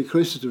created a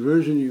crisis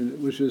diversion unit,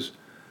 which is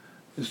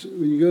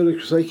when you go to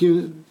a psych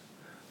unit,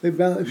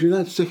 if you're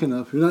not sick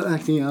enough, you're not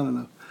acting out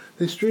enough,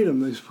 they street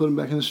them. They just put them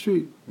back in the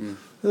street. Mm.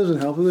 That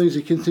doesn't help them.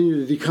 They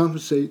continue to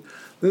decompensate.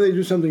 Then they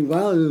do something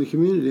violent in the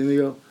community, and they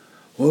go,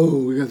 "Whoa,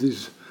 we got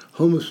these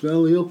homeless,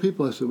 mentally ill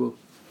people." I said, "Well,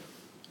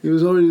 he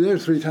was already there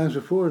 3 times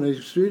before, and they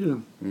treated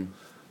him." Mm.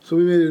 So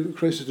we made a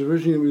crisis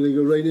diversion unit where they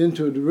go right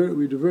into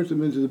we divert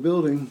them into the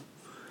building,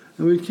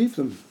 and we'd keep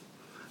them,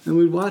 and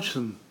we'd watch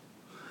them.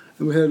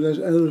 And we had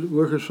other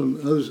workers from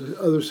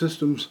other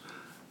systems,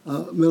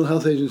 mental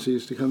health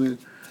agencies to come in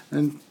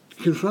and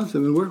confront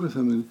them and work with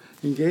them and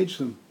engage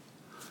them.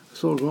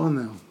 It's all gone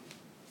now.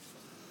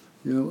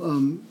 You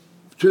know,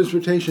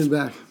 transportation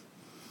back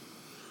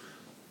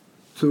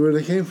to where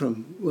they came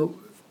from. Well,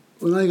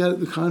 when I got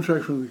the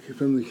contract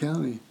from the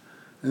county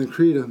and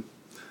CREDA,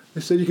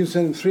 they said you can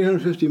send them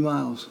 350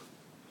 miles.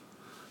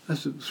 I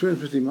said,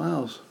 350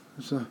 miles?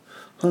 It's a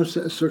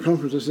 100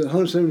 circumference. I said,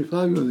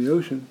 175 go in the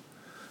ocean.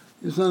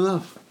 It's not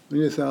enough. We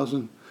need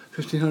 1,000,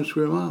 1,500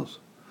 square miles.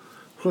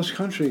 Cross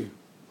country.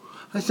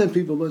 I sent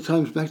people at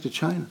times back to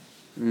China,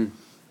 you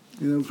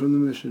know, from the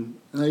mission.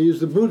 And I used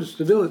the Buddhists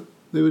to do it.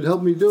 They would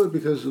help me do it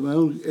because my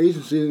own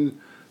agency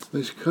in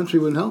my country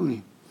wouldn't help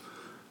me.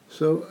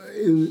 So,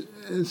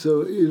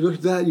 so you look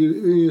at that,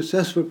 you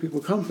assess where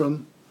people come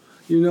from,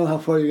 you know how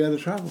far you got to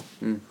travel.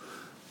 Mm.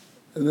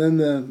 And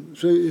then,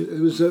 so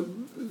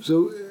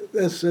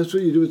that's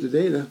what you do with the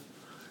data.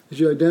 is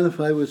you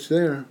identify what's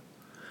there.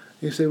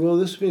 You say, well,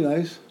 this would be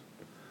nice.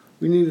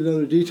 We need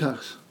another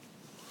detox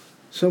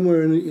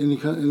somewhere in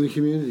the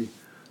community.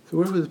 So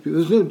work with the people.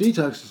 There's no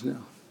detoxes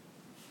now.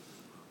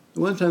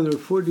 At one time there were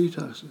 4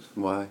 detoxes.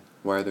 Why?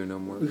 Why are there no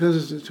more?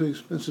 Because it's too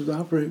expensive to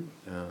operate.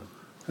 Oh.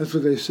 That's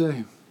what they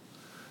say.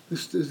 I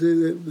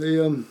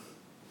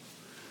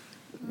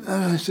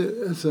said,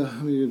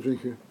 let me get a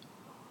drink here.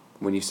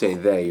 When you say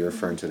they, you're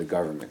referring to the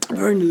government, correct?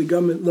 Referring to the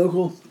government,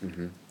 local,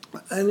 and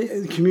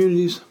the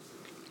communities.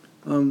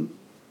 But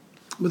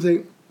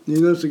you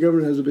notice the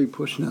government has a big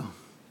push now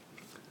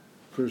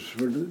for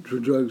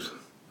drugs.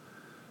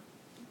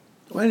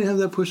 Why didn't you have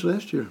that push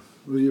last year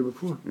or the year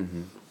before?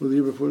 Or the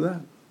year before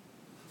that?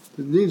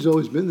 The need's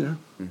always been there.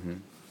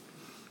 And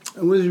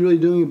what is he really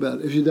doing about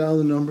it? If you dial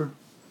the number,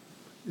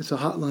 it's a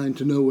hotline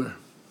to nowhere.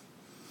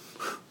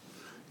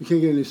 You can't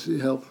get any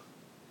help.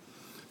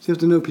 So you have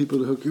to know people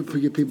to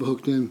get people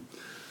hooked in.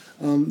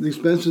 The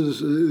expenses,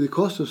 the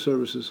cost of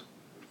services,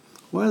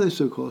 why are they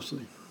so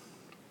costly?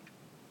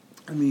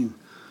 I mean,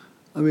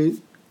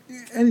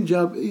 any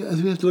job, we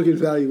have to look at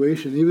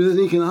valuation. Even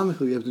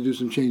economically, you have to do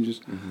some changes.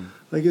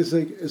 Like it's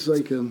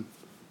like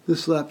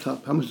this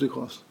laptop. How much does it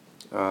cost?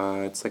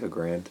 It's like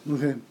 $1,000.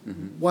 Okay.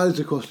 Why does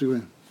it cost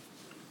 $1,000?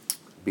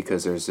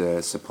 Because there's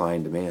a supply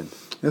and demand.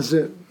 That's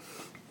it.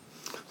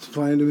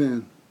 Supply and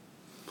demand.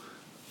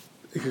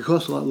 It could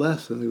cost a lot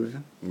less than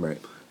 $1,000. Right.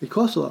 It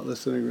costs a lot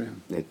less than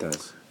 $1,000. It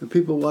does. And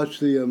people watch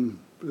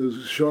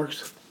those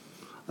sharks.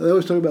 They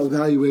always talk about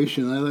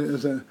valuation. I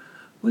said,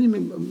 what do you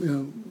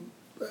mean?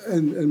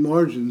 And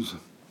margins.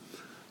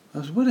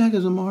 I said, what the heck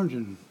is a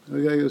margin?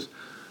 The guy goes,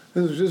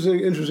 this is just an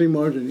interesting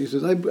margin. He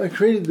says, I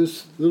created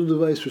this little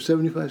device for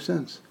 75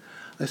 cents.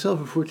 I sell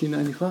it for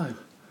 $14.95.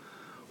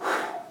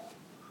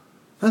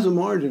 That's a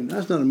margin.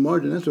 That's not a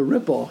margin. That's a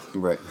ripoff.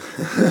 Right.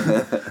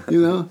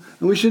 And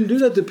we shouldn't do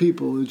that to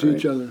people and to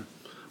each other.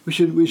 We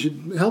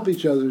should help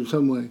each other in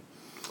some way.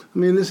 I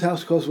mean, this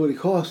house cost what it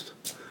cost,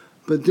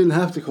 but it didn't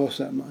have to cost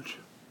that much.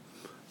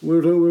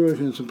 We're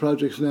working on some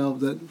projects now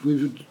that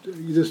we've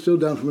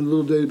distilled down from a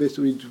little database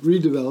that we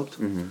redeveloped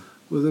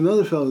with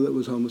another fellow that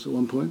was homeless at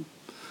one point,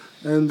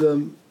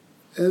 and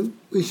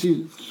we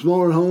see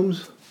smaller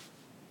homes,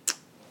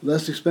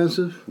 less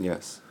expensive.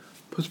 Yes.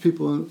 Puts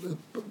people in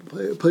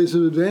a place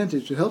of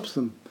advantage. It helps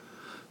them.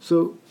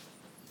 So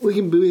we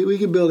can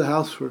build a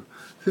house for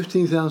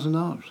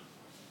 $15,000.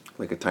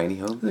 Like a tiny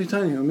home? Like a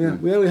tiny home, yeah.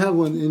 We already have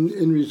one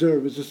in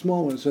reserve. It's a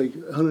small one. It's like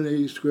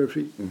 180 square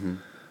feet.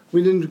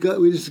 We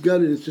just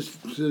got it. It's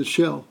just a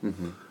shell.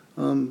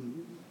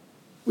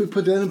 We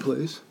put that in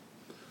place.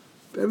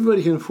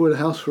 Everybody can afford a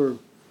house for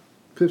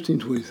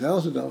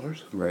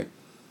 $15,000-$20,000. Right.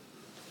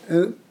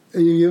 And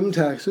you give them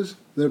taxes.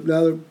 They're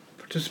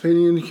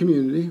participating in the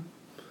community.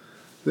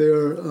 They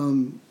are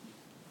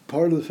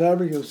part of the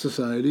fabric of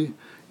society.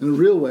 In a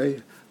real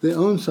way, they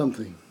own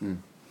something.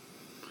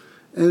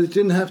 And it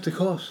didn't have to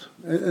cost.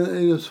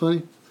 And it's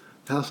funny,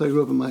 the house I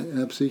grew up in,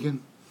 Absecon,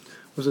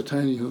 was a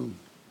tiny home.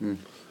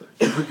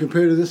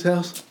 Compared to this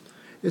house,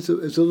 it's a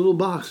little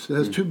box. It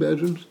has 2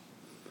 bedrooms.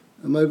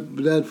 And my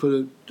dad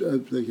put a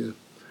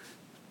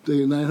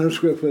 900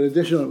 square foot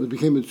addition on it. It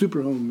became a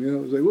super home. It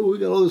was like, well, we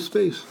got all this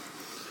space.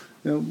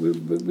 But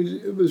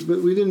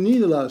we didn't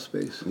need a lot of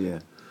space. Yeah.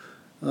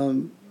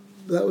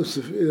 That was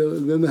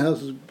then the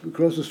houses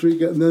across the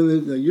street and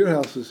then your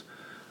house is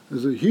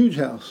a huge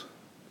house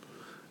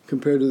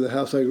compared to the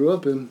house I grew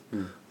up in.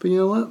 But you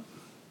know what?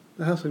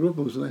 The house I grew up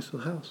in was a nice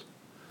little house.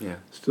 Yeah.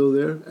 Still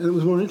there, and it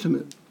was more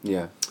intimate.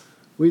 Yeah.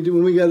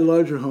 When we got a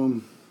larger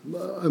home,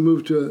 I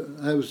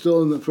was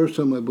still in the first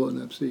home I bought in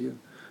Absecon.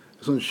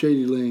 It's on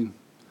Shady Lane.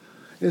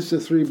 It's a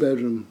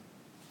 3-bedroom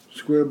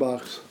square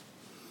box.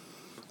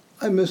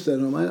 I miss that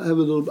home.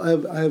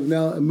 I have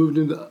now moved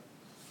into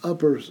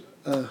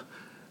the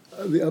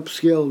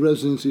upscale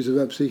residencies of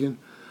Absecon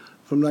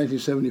from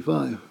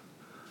 1975,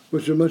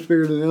 which are much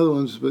bigger than the other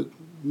ones, but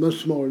much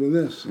smaller than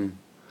this. And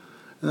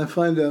I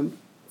find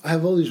I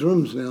have all these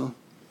rooms now,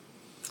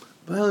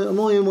 but I'm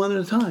only in one at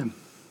a time.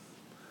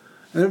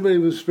 And everybody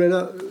was spread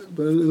out,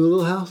 but in the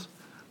little house,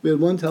 we had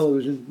one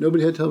television.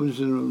 Nobody had televisions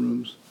in their own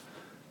rooms.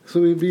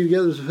 So we'd be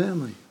together as a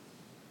family.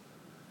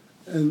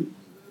 And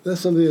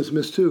that's something that's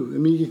missed too. I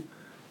mean,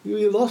 you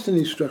get lost in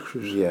these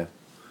structures. Yeah.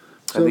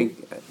 So,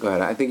 Go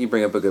ahead. I think you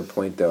bring up a good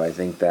point, though. I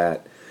think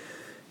that,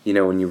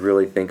 when you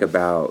really think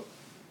about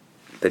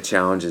the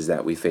challenges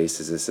that we face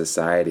as a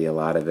society, a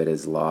lot of it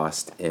is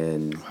lost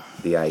in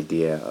the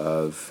idea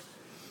of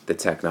the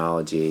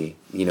technology.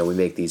 We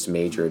make these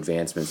major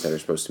advancements that are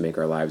supposed to make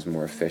our lives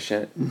more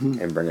efficient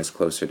and bring us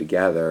closer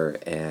together.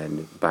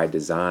 And by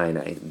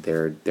design,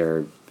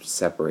 they're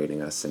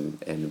separating us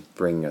and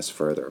bringing us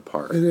further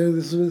apart. And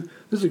this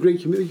is a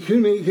great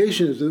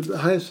communication is the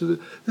highest.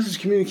 This is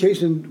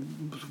communication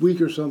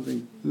week or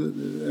something.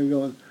 I'm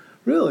going,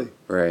 really?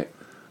 Right.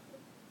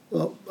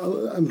 Well,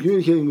 I'm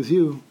communicating with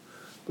you,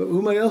 but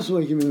who else am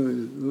I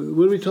communicating with?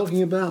 What are we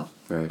talking about?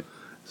 Right.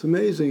 It's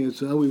amazing. It's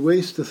how we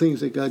waste the things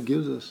that God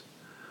gives us.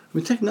 I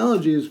mean,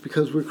 technology is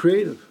because we're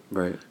creative.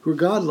 Right. We're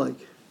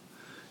godlike.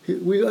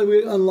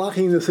 we're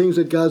unlocking the things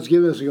that God's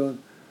given us and going,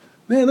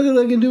 man, look at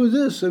what I can do with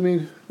this. I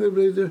mean,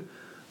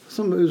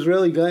 some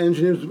Israeli guy,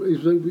 engineer, he's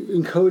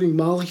encoding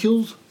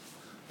molecules.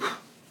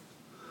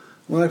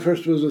 When I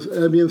first was with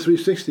IBM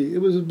 360, it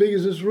was as big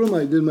as this room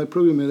I did my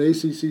program at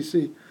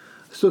ACCC.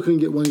 I still couldn't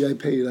get one guy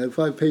paid. I had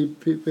 5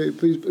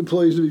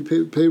 employees to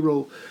be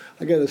payroll.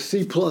 I got a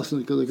C plus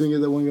because I couldn't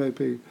get that one guy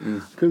paid.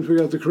 Couldn't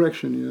figure out the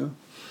correction, you know.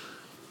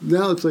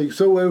 Now it's like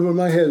so over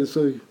my head. It's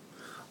like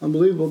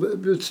unbelievable.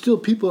 But still,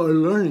 people are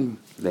learning.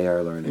 They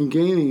are learning. And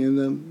gaining.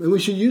 And we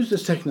should use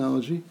this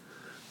technology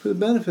for the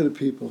benefit of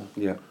people.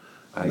 Yeah,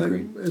 I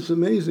agree. It's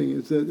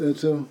amazing.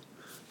 So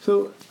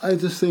I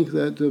just think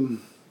that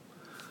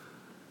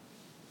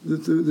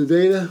the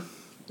data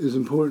is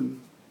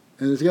important.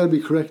 And it's got to be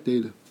correct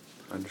data.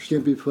 Understood. It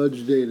can't be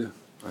fudged data.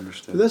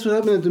 Understood. But that's what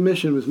happened at the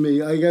mission with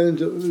me. I got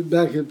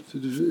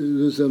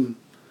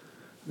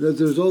that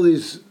there's all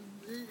these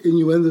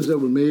innuendos that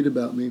were made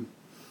about me,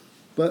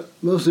 but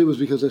mostly it was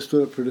because I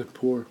stood up for the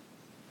poor,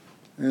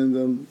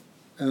 and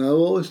I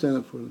will always stand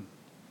up for them.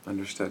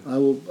 Understood. I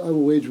will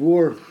wage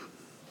war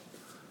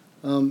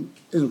in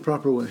a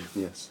proper way.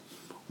 Yes.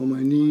 On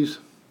my knees.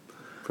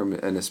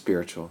 And a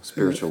spiritual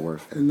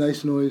warfare. And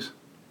nice noise,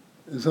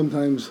 and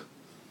sometimes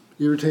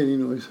irritating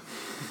noise.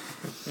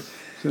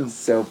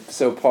 So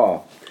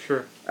Paul.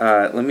 Sure.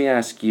 Let me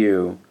ask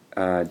you,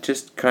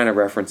 just kind of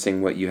referencing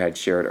what you had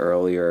shared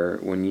earlier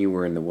when you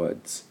were in the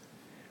woods.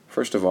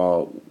 First of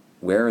all,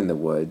 where in the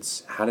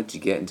woods? How did you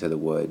get into the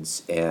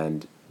woods?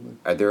 And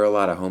are there a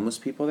lot of homeless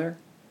people there?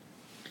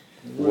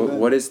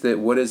 What is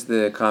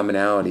the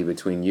commonality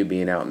between you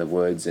being out in the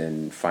woods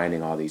and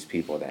finding all these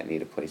people that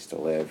need a place to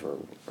live, or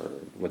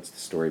what's the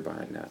story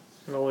behind that?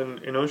 Well,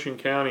 in Ocean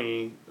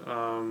County,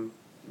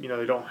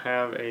 they don't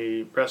have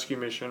a rescue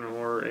mission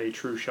or a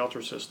true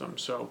shelter system.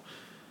 So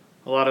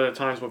a lot of the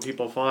times what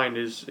people find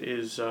is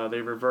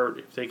they revert,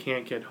 if they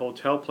can't get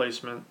hotel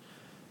placement,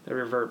 they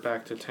revert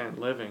back to tent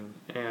living.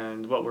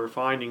 And what we're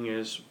finding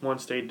is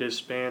once they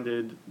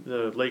disbanded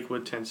the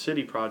Lakewood Tent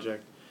City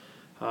project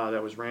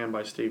that was ran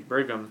by Steve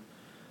Brigham,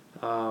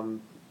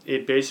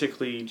 it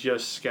basically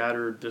just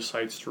scattered the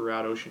sites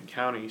throughout Ocean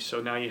County.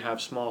 So now you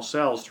have small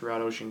cells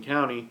throughout Ocean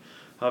County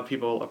of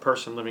a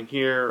person living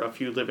here, a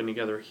few living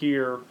together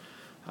here,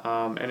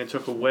 and it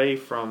took away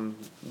from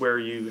where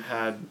you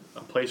had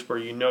a place where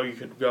you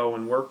could go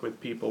and work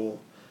with people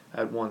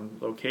at one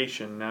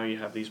location. Now you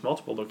have these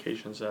multiple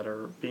locations that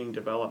are being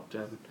developed,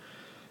 and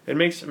it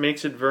makes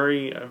it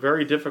very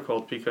very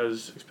difficult,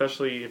 because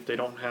especially if they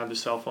don't have the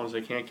cell phones,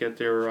 they can't get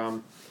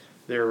their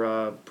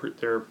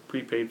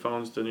prepaid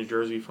phones, the New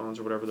Jersey phones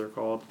or whatever they're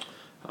called.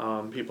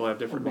 People have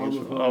different names.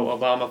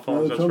 Obama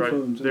phones. That's right.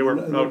 Phones. They were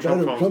Trump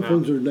phones now. Trump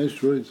phones are nice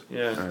droids.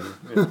 Yeah.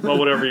 Well,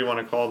 whatever you want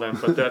to call them,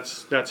 but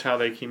that's how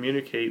they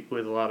communicate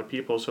with a lot of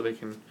people, so they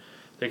can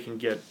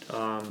get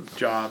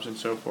jobs and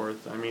so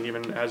forth. I mean,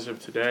 even as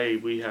of today,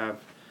 we have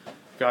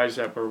guys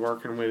that we're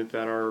working with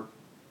that are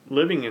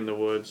living in the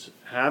woods,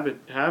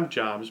 have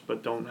jobs,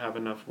 but don't have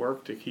enough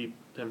work to keep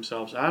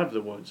themselves out of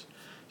the woods.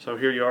 So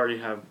here you already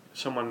have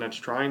someone that's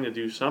trying to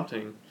do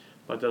something,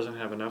 but doesn't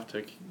have enough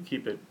to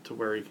keep it to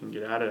where he can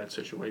get out of that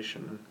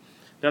situation. And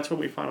that's what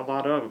we find a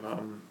lot of,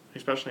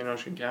 especially in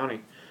Ocean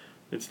County.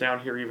 It's down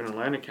here even in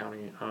Atlantic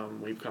County.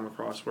 We've come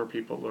across where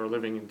people are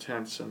living in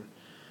tents,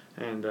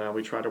 and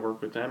we try to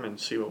work with them and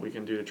see what we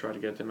can do to try to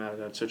get them out of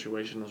that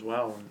situation as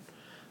well. And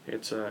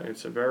it's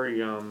a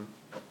very, when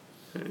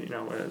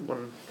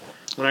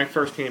I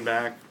first came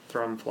back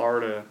from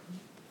Florida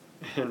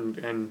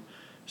and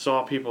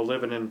saw people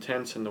living in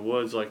tents in the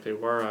woods like they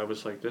were, I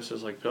was like, this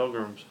is like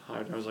pilgrims.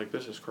 I was like,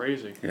 this is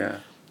crazy. Yeah.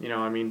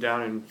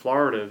 Down in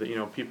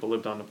Florida, people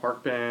lived on the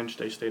park bench,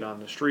 they stayed on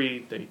the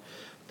street,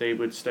 they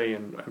would stay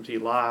in empty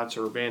lots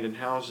or abandoned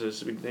houses.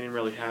 They didn't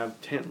really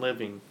have tent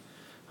living,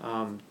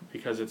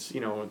 because it's,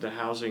 the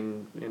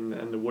housing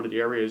in the wooded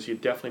areas, you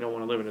definitely don't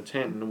want to live in a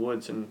tent in the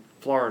woods in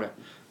Florida,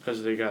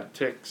 because they got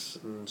ticks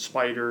and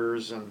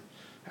spiders and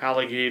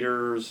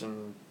alligators,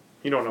 and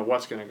you don't know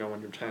what's going to go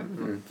in your tent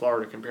in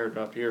Florida compared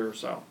to up here.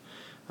 So,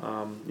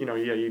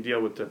 you deal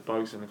with the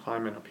bugs and the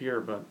climate up here,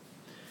 but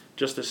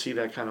just to see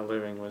that kind of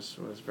living was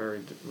very,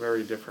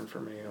 very different for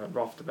me. Right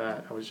off the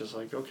bat, I was just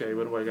like, okay,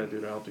 what do I got to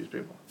do to help these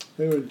people?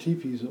 They were in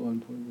teepees at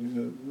one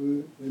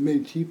point. They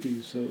made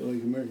teepees, so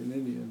like American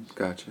Indians.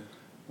 Gotcha.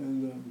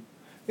 And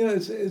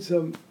it's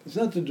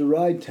not to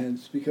deride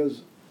tents,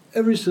 because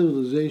every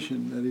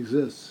civilization that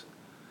exists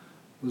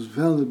was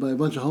founded by a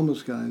bunch of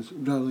homeless guys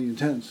traveling in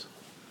tents.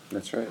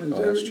 That's right.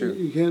 That's true.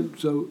 You can't.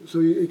 So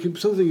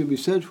something can be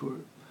said for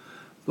it,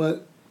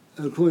 but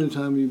at a point in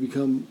time, you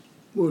become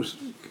more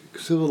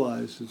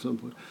civilized. At some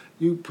point,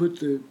 you put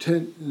the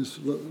tent in this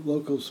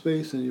local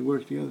space and you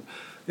work together.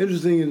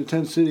 Interesting, in the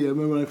tent city, I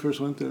remember when I first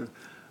went there.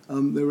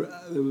 There was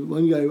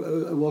one guy.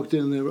 I walked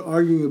in and they were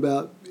arguing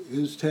about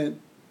his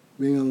tent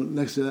being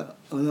next to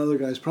another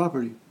guy's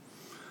property.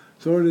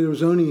 So already there were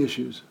zoning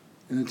issues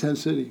in a tent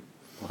city.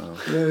 Wow.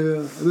 Yeah.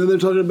 And then they're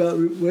talking about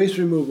waste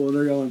removal, and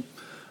they're going,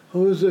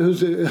 I said,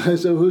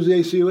 who's the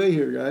ACUA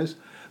here, guys?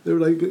 they were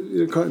like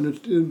carting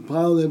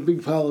that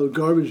big pile of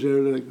garbage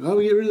there. They're like, how do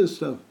we get rid of this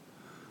stuff?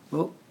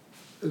 Well,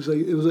 it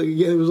was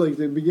like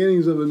the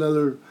beginnings of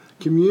another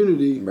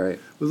community Right.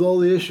 with all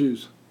the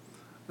issues,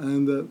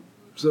 and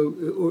so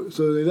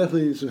they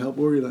definitely need some help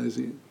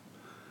organizing it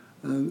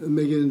and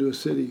make it into a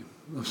city.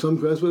 That's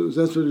what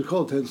it's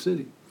called, Tent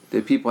City.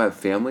 Did people have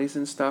families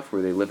and stuff?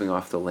 Were they living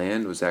off the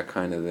land? Was that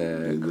kind of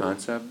the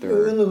concept? They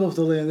didn't live off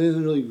the land. They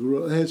didn't really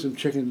grow. They had some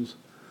chickens,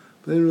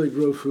 but they didn't really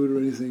grow food or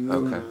anything.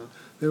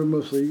 They were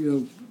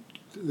mostly,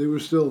 they were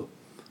still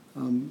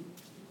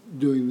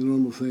doing the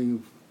normal thing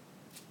of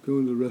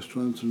going to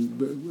restaurants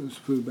and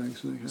food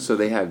banks and that kind of So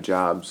they have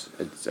jobs,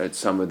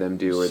 some of them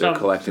do, or they're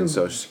collecting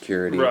Social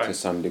Security to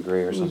some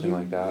degree or something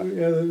like that?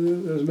 Yeah,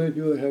 there's many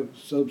people that have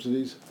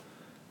subsidies.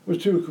 There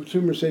was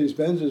two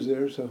Mercedes-Benzes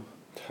there, so...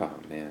 Oh,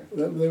 man.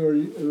 It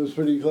was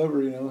pretty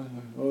clever,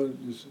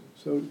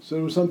 So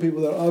there were some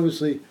people that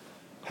obviously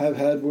have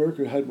had work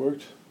or had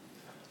worked.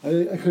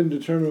 I couldn't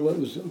determine what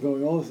was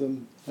going on with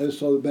them. I just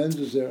saw the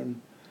Benzes there,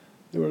 and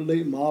they were a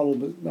late model,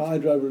 but I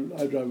drive a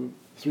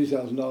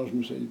 $3,000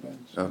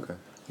 Mercedes-Benz. Okay.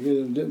 I get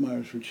them at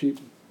Dittmeyer's for cheap.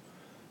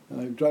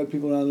 And I drive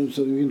people around them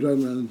so you can drive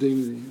them around in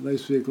dignity.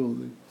 Nice vehicle.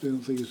 They don't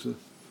think it's a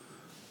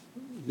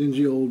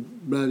dingy old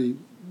ratty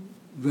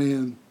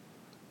van.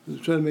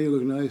 Just trying to make it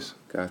look nice.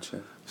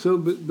 Gotcha. So,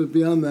 but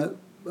beyond that,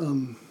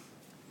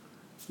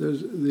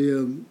 there's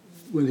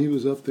when he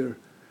was up there,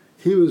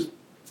 he was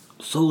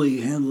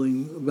solely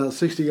handling about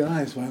 60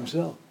 guys by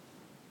himself,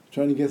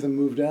 trying to get them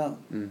moved out.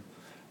 And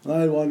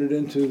I wandered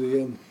into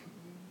the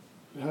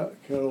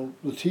Carol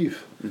Latif,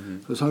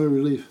 was Hunger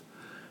Relief.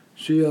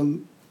 She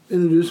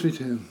introduced me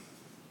to him,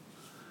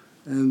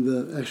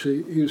 and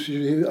actually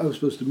I was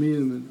supposed to meet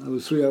him, and I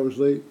was 3 hours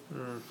late.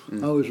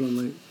 I always run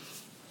late.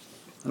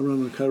 I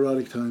run on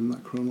kairotic time,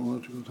 not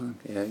chronological time.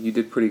 Yeah, you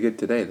did pretty good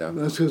today, though.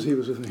 That's because he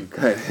was with me.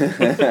 Good.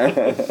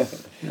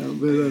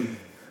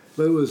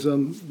 But it was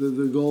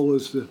the goal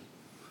was to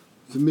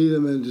meet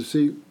him and to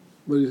see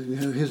what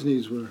his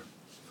needs were.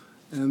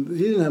 And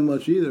he didn't have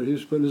much either. He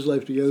was putting his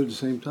life together at the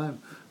same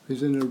time.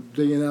 He's in there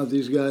digging out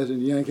these guys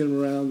and yanking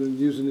them around and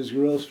using his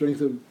gorilla strength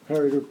to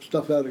carry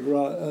stuff out of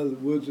the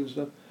woods and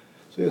stuff.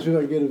 So he asked me if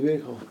I could get a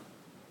vehicle.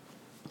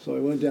 So I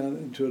went down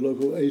into a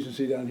local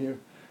agency down here.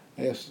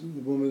 I asked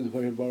the woman if I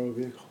could borrow a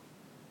vehicle.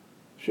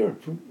 Sure.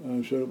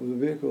 I showed up with a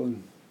vehicle,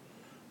 and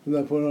from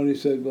that point on, he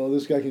said, "Well,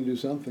 this guy can do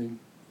something,"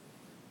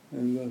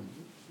 and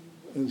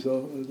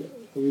so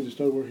we just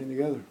started working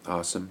together.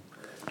 Awesome.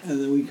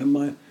 And then we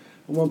combined.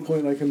 At one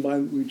point,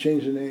 we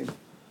changed the name,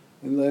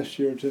 and last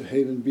year to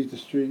Haven Beat the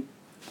Street,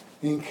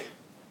 Inc.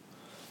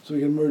 So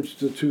we can merge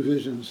the two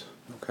visions.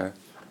 Okay.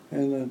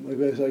 And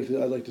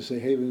I'd like to say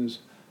Haven is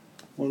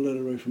one letter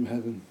away from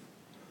heaven.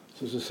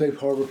 So it's a safe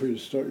harbor for you to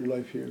start your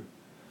life here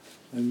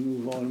and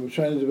move on. We're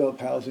trying to develop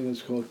housing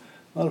that's called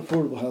not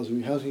affordable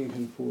housing, housing you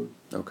can afford.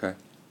 Okay.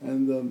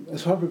 And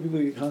it's hard for people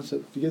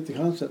to get the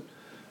concept,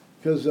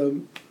 because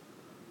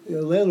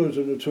landlords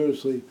are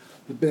notoriously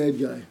the bad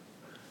guy.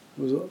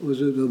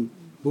 Was it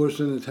Boris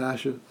and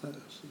Natasha,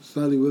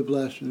 Snotty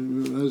Whiplash?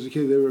 And when I was a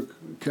kid, they were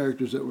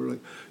characters that were like,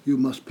 "You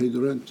must pay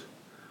the rent.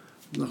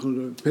 I'm not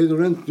going to pay the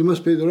rent. You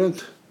must pay the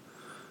rent."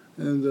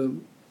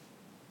 And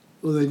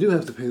well, they do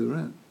have to pay the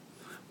rent.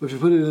 But if you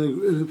put it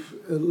in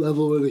a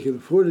level where they can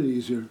afford it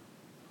easier,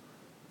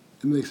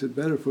 it makes it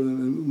better for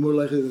them and more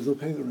likely that they'll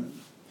pay the rent.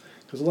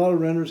 Because a lot of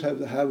renters have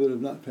the habit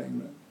of not paying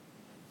rent.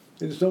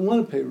 They just don't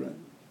want to pay rent.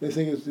 They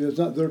think it's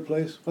not their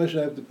place. Why should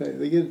I have to pay?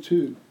 They get it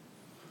too.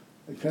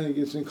 It kind of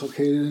gets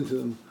inculcated into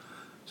them.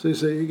 So they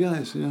say, "You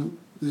guys,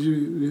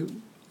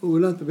 we're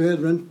not the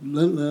bad rent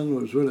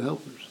landlords. We're the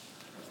helpers.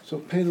 So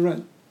pay the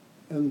rent."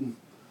 And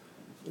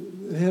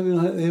they have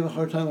a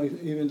hard time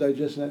even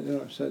digesting that in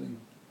our setting.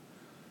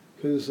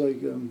 Because it's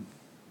like,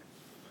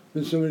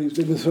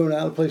 they've been thrown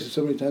out of places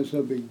so many times,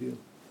 no big deal.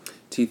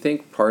 Do you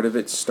think part of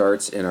it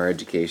starts in our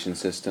education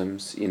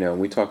systems? When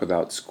we talk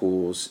about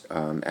schools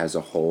as a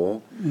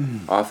whole,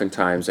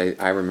 oftentimes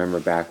I remember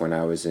back when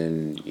I was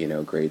in,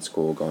 grade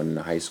school, going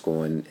into high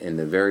school, and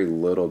the very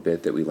little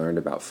bit that we learned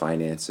about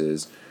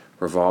finances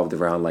revolved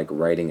around like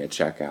writing a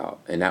check out.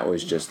 And that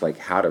was just like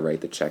how to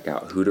write the check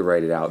out, who to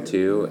write it out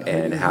to,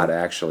 and how to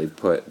actually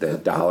put the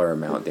dollar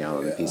amount down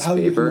on a piece of paper. How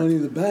to get the money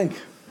in the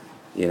bank.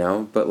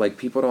 But like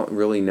people don't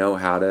really know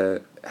how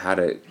to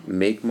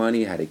make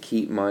money, how to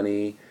keep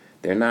money.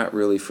 They're not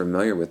really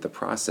familiar with the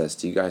process.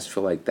 Do you guys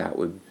feel like that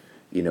would,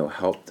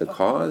 help the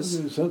cause?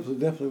 It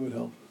definitely would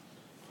help.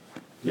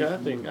 Yeah, I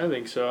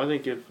think so. I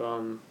think if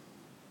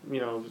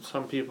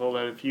some people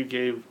that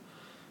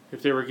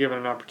if they were given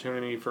an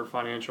opportunity for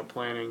financial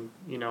planning,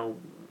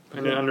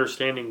 and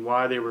understanding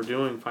why they were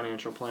doing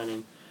financial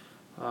planning,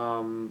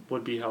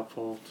 would be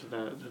helpful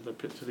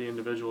to the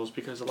individuals,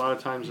 because a lot of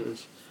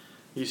times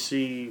you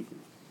see,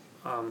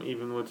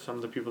 even with some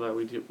of the people that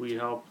we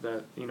help,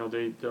 that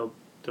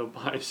they'll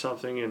buy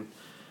something and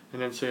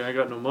then say, "I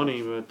got no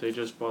money," but they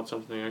just bought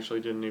something they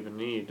actually didn't even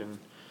need, and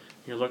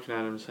you're looking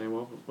at them and saying,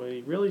 well,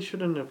 you really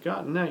shouldn't have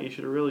gotten that. You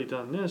should have really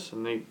done this,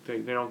 and they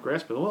don't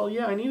grasp it. Well,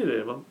 yeah, I needed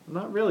it. Well,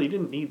 not really. You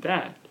didn't need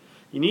that.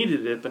 you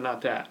needed it, but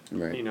not that.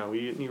 Right. You know,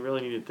 you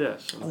really needed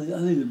this. I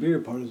think the bigger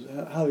part is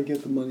how to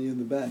get the money in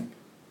the bank.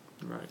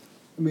 Right.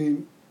 I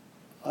mean,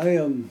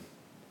 I'm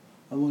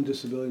on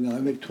disability now. I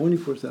make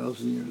 $24,000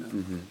 a year now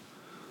Mm-hmm.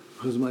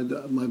 because my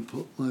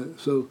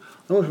so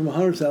I went from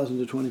 100,000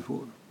 to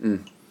 24.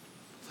 Mm.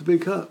 It's a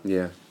big cut.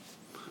 Yeah.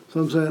 So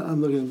I'm saying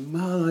I'm looking.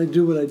 Man, I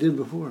do what I did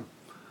before.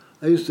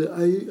 I used to.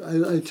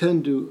 I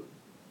tend to.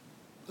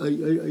 I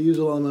use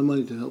a lot of my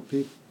money to help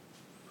people,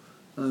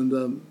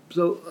 and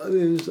so I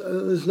mean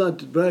it's not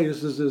to brag.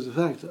 It's just as a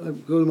fact. I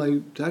go to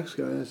my tax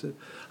guy and I said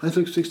I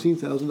took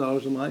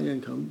 $16,000 of my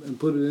income and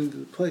put it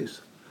into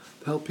place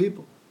to help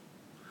people.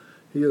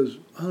 He goes,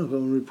 I don't know if I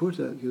want to report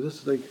that. He goes,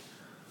 that's like,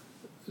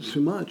 it's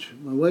too much.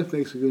 My wife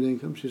makes a good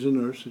income. She's a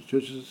nurse at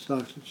Church of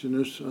Stockton. She's a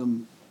nurse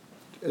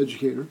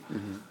educator.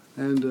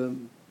 Mm-hmm.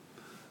 And,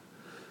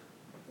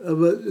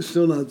 but it's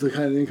still not the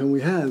kind of income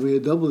we had. We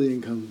had double the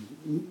income,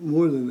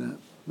 more than that.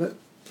 But,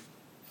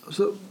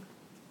 so,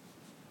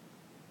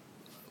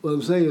 what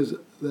I'm saying is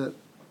that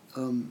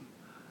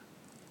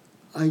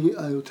I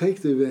will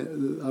take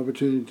the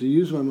opportunity to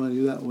use my money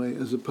that way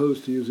as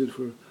opposed to use it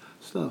for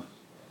stuff.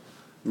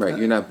 Right,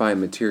 you're not buying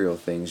material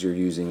things, you're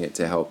using it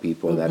to help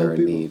people that are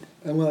in need.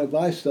 And when I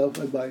buy stuff,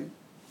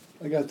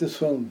 I got this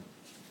phone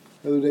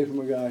the other day from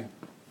a guy. I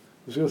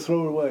was going to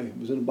throw it away. It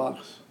was in a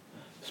box.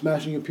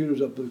 Smashing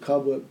computers up the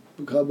cobweb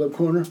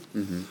corner.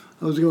 Mm-hmm.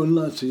 I was going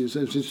nuts. He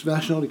said, she's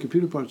smashing all the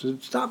computer parts. I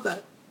said, stop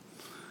that.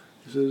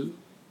 He says,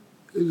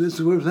 this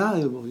is worth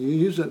valuable. You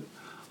use that.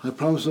 I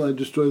promised him I'd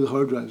destroy the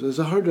hard drives. There's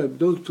a hard drive.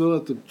 Don't throw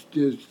out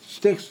the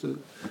sticks.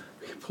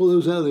 Pull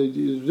those out. There's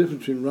a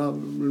difference between ROM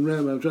and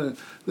RAM. I'm trying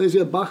to. Then he's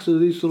got boxes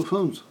of these little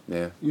phones.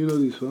 Yeah. You know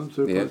these phones.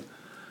 They're Yeah. It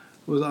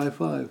was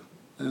i5.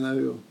 And I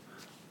go,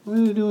 what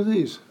are you doing with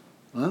these?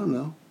 I don't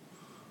know.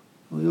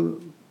 Well,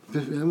 what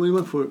do you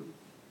want for it?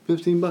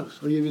 $15.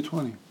 I'll give you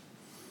 20.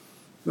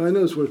 Well, I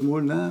know it's worth more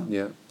than that.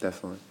 Yeah,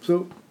 definitely.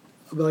 So,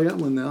 but I got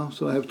one now,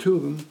 so I have two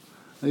of them.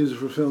 I use it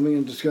for filming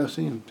and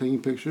discussing and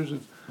taking pictures,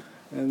 and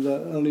I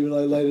don't even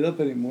light it up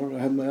anymore. I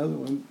have my other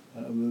one,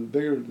 the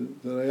bigger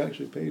that I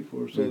actually paid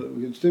for, so that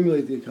we can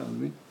stimulate the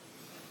economy.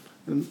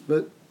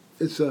 But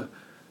it's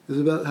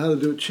about how to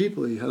do it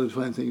cheaply, how to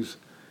find things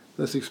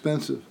less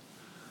expensive.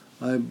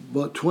 I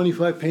bought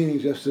 25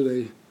 paintings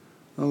yesterday.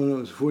 I don't know,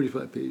 it was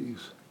 45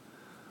 paintings.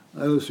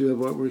 I also have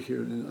artwork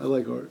here, and I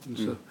like art and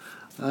stuff.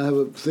 I have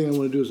a thing I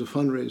want to do as a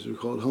fundraiser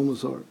called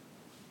Homeless Art.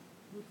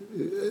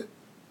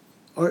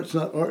 Art's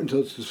not art until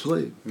it's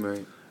displayed.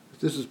 Right.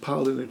 This is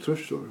piled in a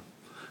thrift store.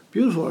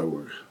 Beautiful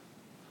artwork.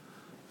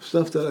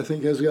 Stuff that I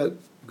think has got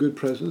good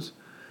presence.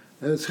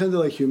 And it's kind of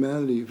like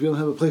humanity. If you don't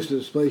have a place to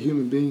display a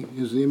human being,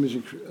 who's the image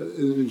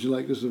and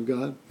likeness of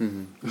God,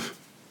 Mm-hmm.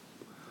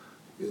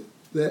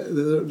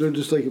 they're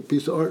just like a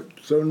piece of art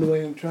thrown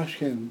away in a trash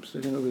can,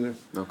 sticking over there.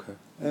 Okay.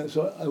 And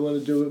so I want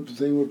to do a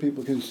thing where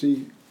people can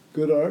see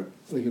good art,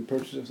 they can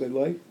purchase if they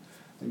like,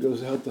 and goes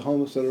to help the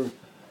homeless that are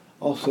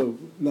also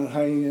not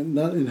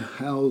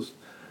housed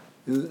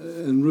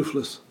and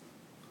roofless.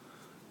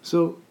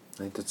 So I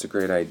think that's a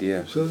great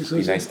idea. So- It'd so-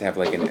 be so- nice to have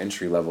like an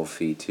entry-level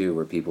fee too,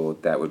 where people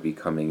that would be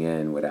coming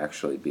in would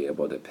actually be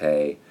able to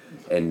pay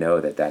and know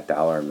that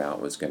dollar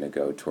amount was going to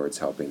go towards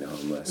helping the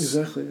homeless.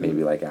 Exactly.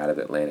 Maybe like out of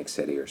Atlantic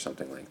City or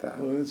something like that.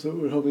 well, that's what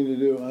we're hoping to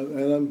do.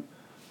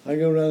 I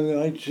go around and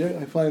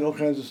I find all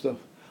kinds of stuff.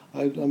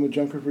 I'm a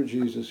junker for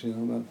Jesus, you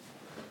know.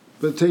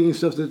 But taking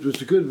stuff that was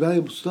good,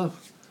 valuable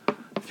stuff.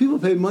 People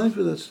paid money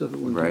for that stuff at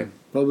one Right. time.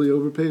 Probably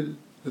overpaid it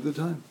at the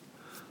time.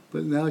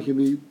 But now it can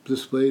be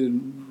displayed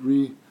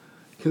and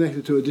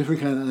reconnected to a different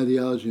kind of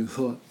ideology and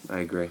thought. I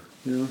agree.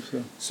 You know,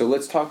 So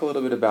let's talk a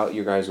little bit about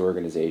your guys'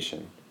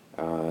 organization.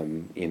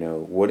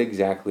 What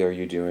exactly are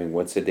you doing?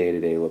 What's the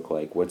day-to-day look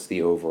like? What's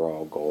the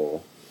overall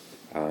goal?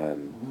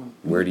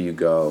 Where do you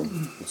go?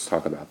 Let's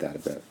talk about that a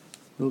bit.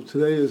 Well,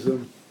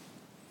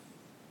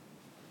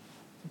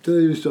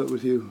 today we start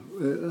with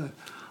you.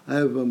 I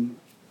have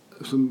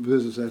some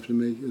visits I have to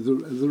make.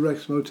 At the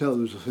Rex Motel,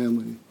 there's a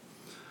family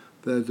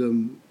that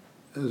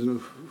has no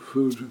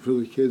food for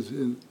the kids,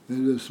 and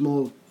a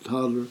small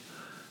toddler.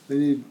 They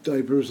need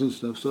diapers and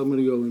stuff, so I'm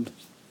going to go and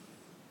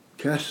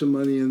cash some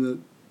money in that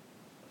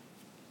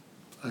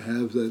I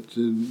have that's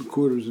in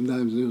quarters and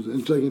dimes,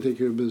 and so I can take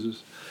care of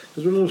business.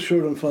 Because we're a little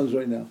short on funds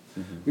right now.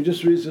 Mm-hmm. We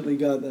just recently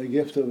got a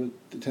gift of a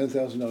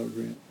 $10,000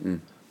 grant. Mm.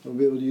 We'll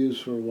be able to use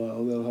for a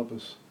while. That'll help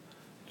us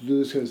to do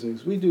this kind of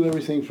things. We do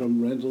everything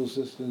from rental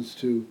assistance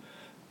to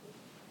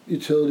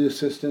utility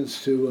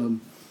assistance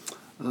to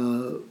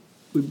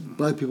we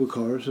buy people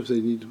cars if they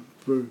need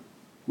for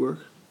work.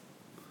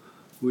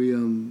 We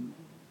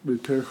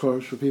repair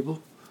cars for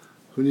people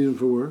who need them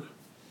for work.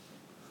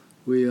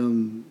 We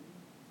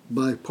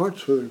buy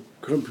parts for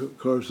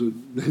cars that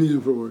they need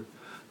them for work.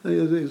 For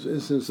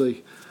instance,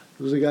 like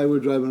there was a guy we were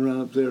driving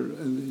around up there,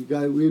 and the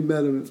guy we had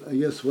met him, I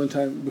guess, one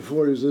time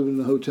before he was living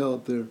in a hotel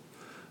up there.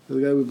 The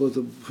guy we bought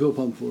the fuel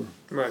pump for.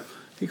 Right.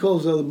 He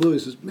calls out of the blue. He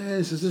says, "Man,"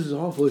 he says, "this is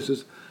awful." He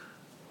says,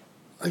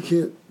 "I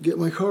can't get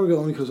my car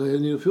going because I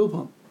need a fuel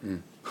pump."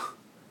 Mm.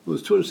 It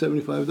was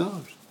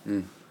 $275.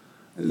 Mm.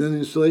 And then the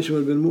installation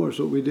would have been more.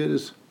 So what we did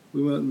is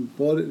we went and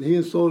bought it, and he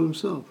installed it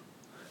himself.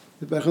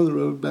 Get back on the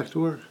road, back to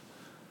work.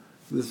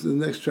 The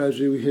next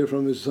tragedy we hear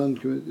from his son,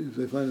 if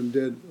they find him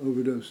dead,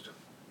 overdosed.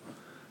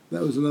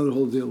 That was another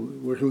whole deal,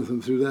 working with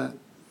him through that,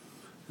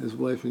 his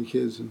wife and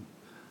kids.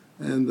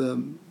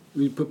 And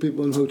we put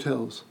people in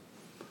hotels,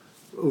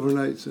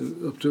 overnights,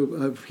 and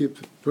I keep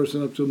the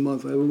person up to a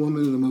month. I have a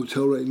woman in a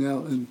motel right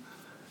now in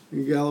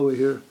Galloway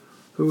here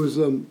who was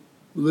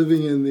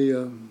living in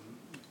the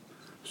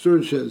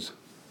storage sheds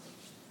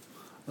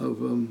of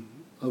the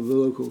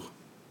local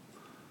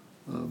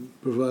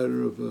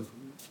provider of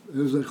it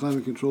was a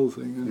climate control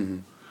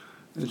thing,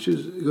 and she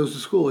goes to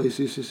school,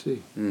 ACCC,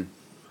 and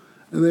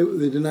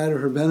they denied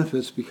her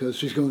benefits because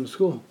she's going to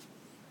school.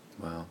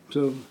 Wow.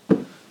 So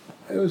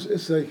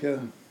it's like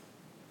so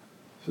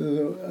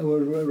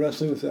we're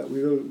wrestling with that.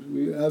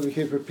 We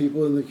advocate for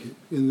people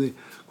in the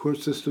court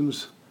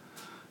systems,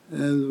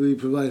 and we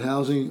provide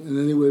housing in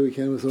any way we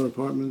can with our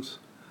apartments,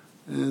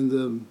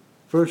 and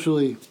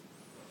virtually,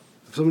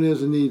 if somebody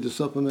has a need to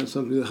supplement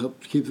something to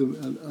help keep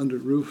them under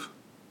roof,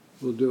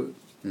 we'll do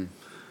it.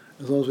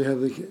 As long as we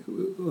have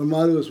our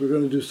motto is we're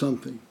going to do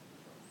something.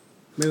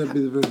 May not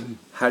be the very thing.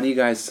 How do you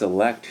guys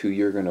select who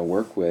you're going to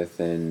work with,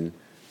 and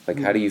like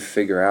how do you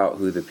figure out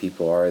who the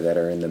people are that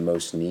are in the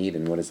most need,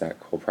 and what does that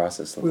whole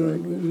process look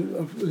like?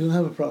 We don't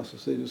have a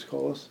process. They just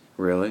call us.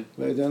 Really?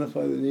 We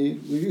identify the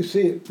need. You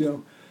see it,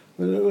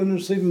 when they're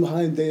sleeping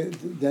behind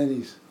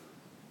Denny's,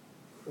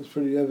 it's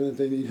pretty evident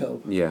they need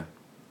help. Yeah.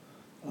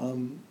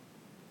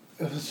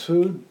 If it's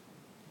food,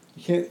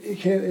 you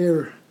can't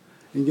err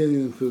in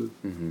getting them food.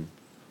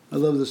 I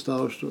love this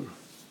dollar store.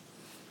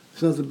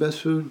 It's not the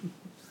best food,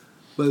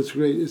 but it's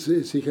great.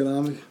 It's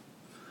economic.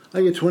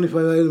 I get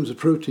 25 items of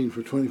protein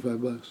for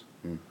 $25.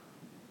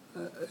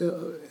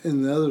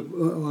 In the other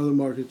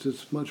markets,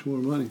 it's much more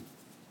money.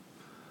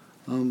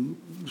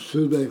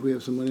 Food bank, we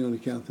have some money on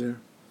account there,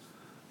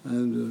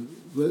 and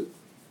but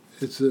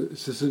it's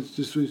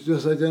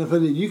just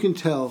identifying it. You can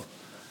tell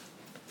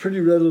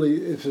pretty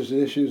readily if there's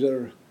issues that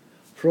are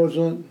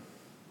fraudulent,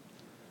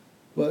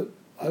 but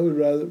I would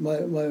rather, my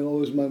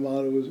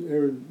motto is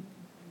err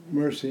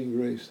mercy and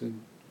grace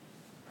than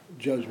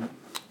judgment.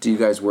 Do you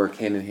guys work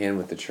hand in hand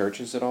with the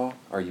churches at all?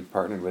 Are you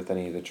partnered with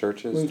any of the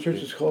churches? When the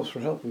churches calls for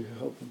help, we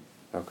help them.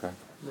 Okay.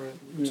 Right.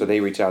 Yeah. So they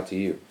reach out to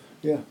you?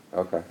 Yeah.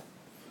 Okay.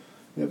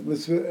 Yeah,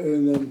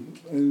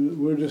 and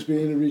we're just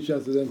beginning to reach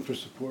out to them for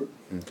support.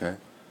 Okay.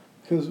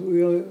 Because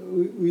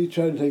we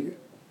try to take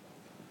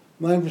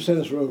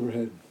 9% is for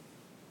overhead,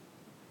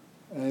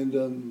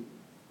 and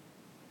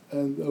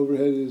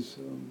overhead is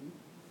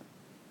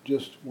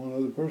just one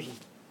other person.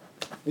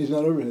 He's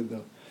not overhead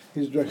though;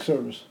 he's direct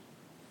service.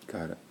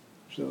 Got it.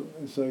 So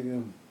it's like,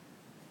 and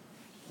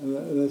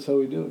that's how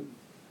we do it.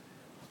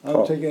 I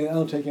don't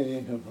take any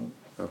income from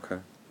it. Okay.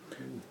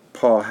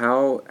 Paul,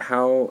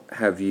 how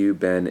have you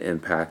been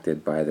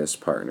impacted by this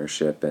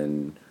partnership,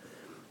 and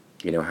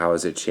how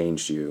has it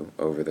changed you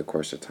over the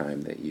course of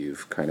time that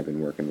you've kind of been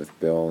working with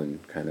Bill,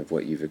 and kind of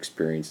what you've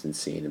experienced and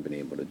seen and been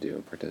able to do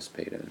and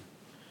participate in?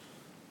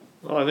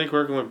 Well, I think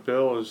working with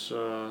Bill is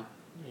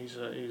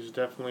he's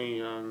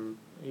definitely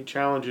he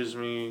challenges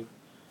me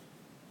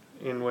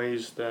in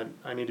ways that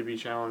I need to be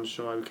challenged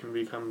so I can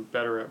become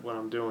better at what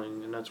I'm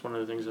doing, and that's one of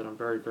the things that I'm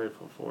very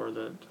grateful for.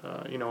 That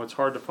it's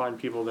hard to find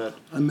people that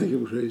I make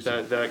him crazy.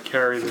 that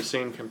carry the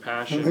same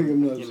compassion, I make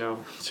him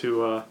nuts.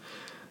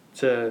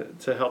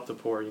 to help the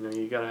poor.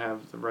 You got to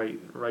have the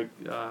right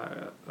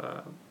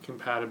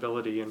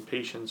compatibility and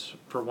patience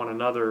for one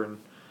another,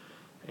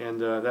 and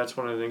that's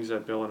one of the things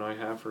that Bill and I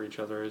have for each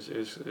other is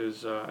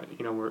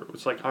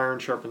it's like iron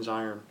sharpens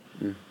iron.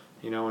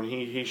 And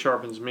he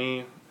sharpens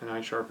me, and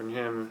I sharpen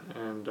him,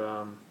 and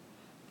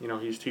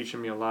he's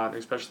teaching me a lot,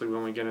 especially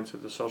when we get into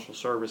the social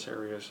service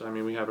areas. I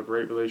mean, we have a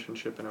great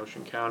relationship in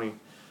Ocean County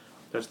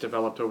that's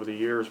developed over the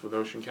years with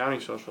Ocean County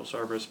Social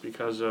Service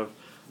because of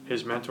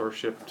his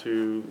mentorship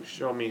to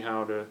show me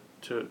how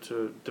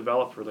to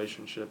develop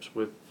relationships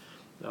with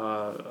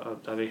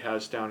that he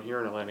has down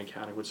here in Atlantic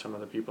County with some of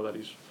the people that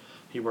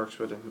he works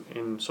with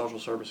in social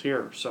service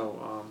here.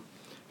 So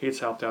he's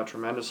helped out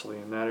tremendously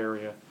in that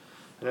area.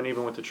 And then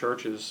even with the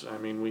churches, I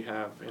mean, we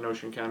have, in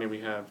Ocean County,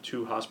 we have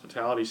 2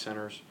 hospitality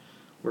centers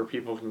where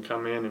people can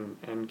come in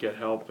and get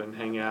help and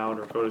hang out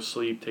or go to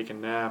sleep, take a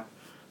nap.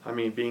 I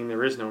mean, being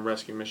there is no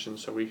rescue mission,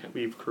 so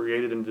we've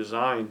created and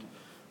designed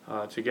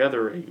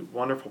together a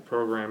wonderful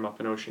program up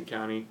in Ocean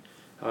County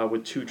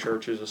with 2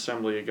 churches,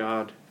 Assembly of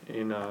God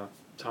in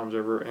Toms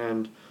River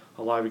and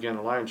Alive Again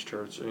Alliance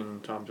Church in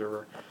Toms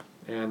River,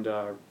 and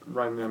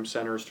running them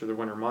centers through the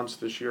winter months.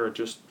 This year it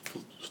just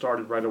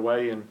started right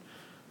away, and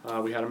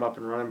we had them up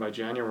and running by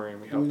January,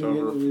 and we helped we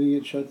didn't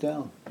get shut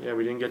down. Yeah,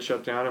 we didn't get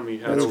shut down, and we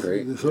had That's over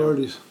great. The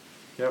authorities.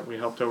 Yep, we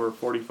helped over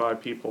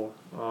 45 people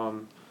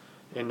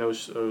in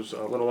those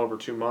a little over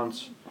 2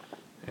 months,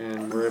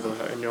 and we're able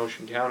to, in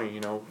Ocean County,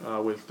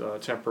 with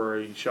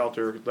temporary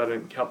shelter,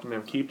 helping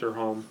them keep their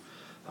home,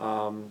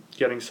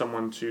 getting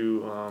someone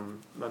to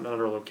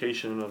another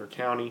location, another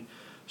county,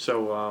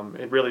 So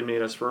it really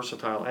made us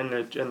versatile, and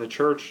the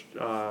church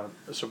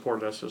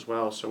supported us as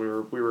well. So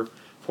we were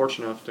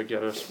fortunate enough to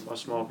get a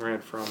small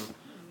grant from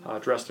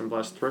Dressed and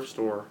Blessed Thrift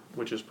Store,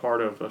 which is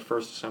part of the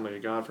First Assembly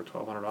of God, for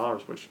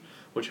 $1,200,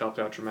 which helped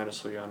out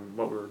tremendously on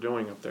what we were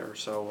doing up there.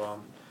 So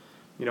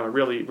it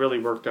really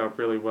worked out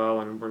really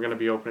well, and we're going to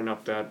be opening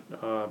up that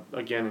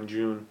again in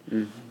June.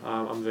 Mm-hmm.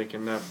 I'm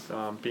thinking that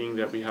being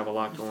that we have a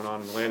lot going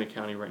on in Atlantic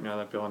County right now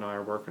that Bill and I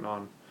are working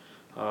on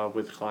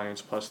with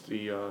clients, plus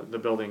the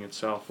building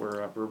itself.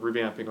 We're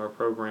revamping our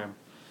program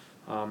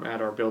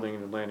at our building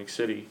in Atlantic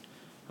City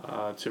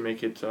to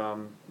make it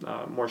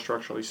more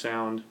structurally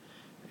sound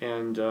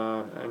and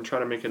try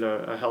to make it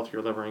a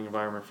healthier living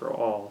environment for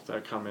all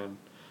that come in.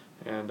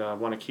 And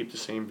want to keep the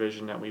same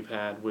vision that we've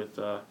had with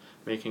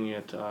making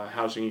it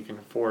housing you can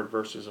afford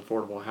versus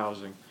affordable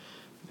housing.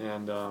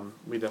 And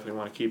we definitely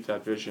want to keep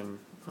that vision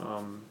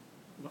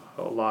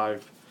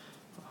alive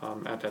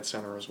at that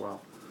center as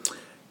well.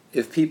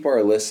 If people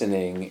are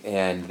listening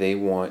and they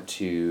want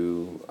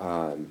to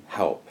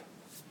help,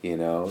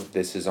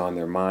 this is on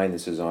their mind,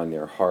 this is on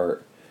their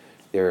heart,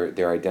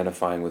 they're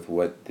identifying with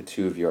what the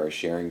two of you are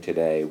sharing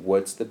today.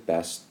 What's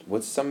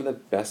some of the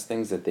best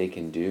things that they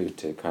can do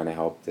to kind of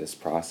help this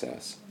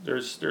process?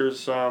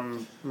 There's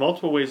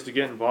multiple ways to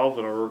get involved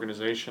with our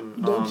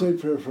organization. Don't say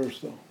prayer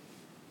first, though.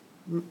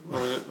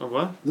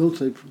 What? Don't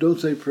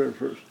say prayer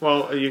first.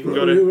 Well, you can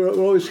go to. We're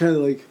always kind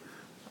of like,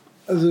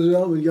 as a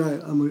development guy,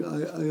 I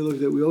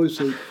looked at. We always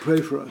say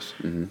pray for us.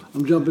 Mm-hmm.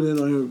 I'm jumping in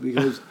on here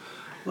because,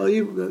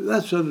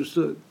 that's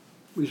understood.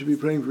 We should be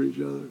praying for each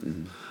other.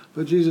 Mm-hmm.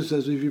 But Jesus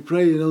says, if you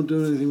pray, you don't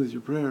do anything with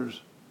your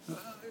prayers.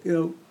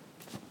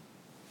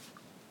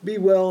 Be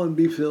well and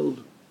be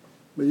filled.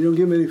 But you don't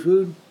give them any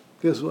food,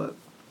 guess what?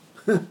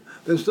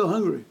 They're still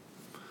hungry.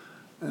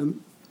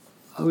 And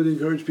I would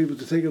encourage people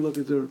to take a look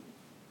at their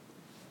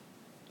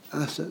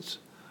assets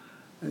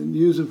and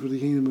use them for the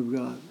kingdom of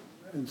God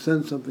and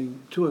send something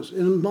to us.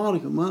 In a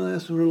modicum, I'm not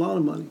asking for a lot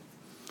of money.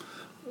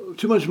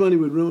 Too much money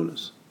would ruin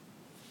us.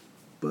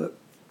 But,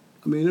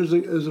 there's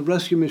a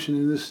rescue mission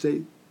in this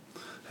state.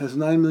 Has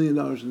 $9 million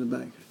in the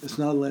bank. It's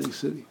not Atlantic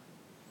City.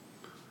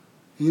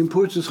 He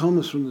imports his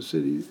homeless from the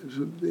city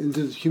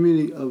into the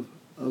community of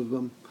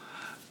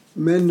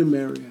Mendham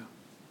area.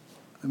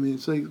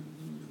 It's like the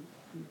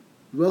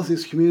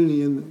wealthiest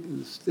community in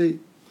the state.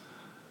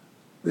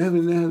 There's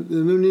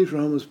no need for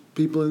homeless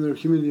people in their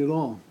community at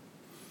all.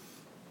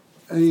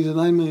 And he's a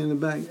 $9 million in the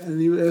bank.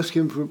 And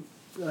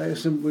I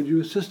asked him, would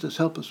you assist us,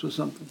 help us with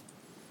something?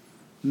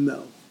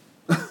 No.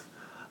 I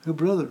go,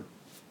 brother,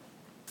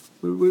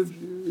 we're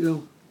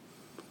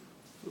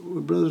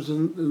brothers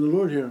in the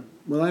Lord here.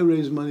 When I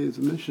raised money at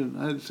the mission,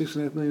 I had a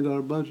 $6.5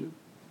 million budget.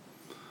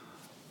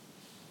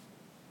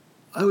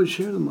 I would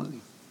share the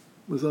money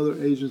with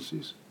other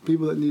agencies,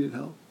 people that needed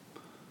help.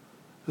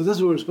 Because that's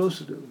what we're supposed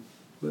to do.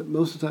 But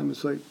most of the time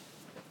it's like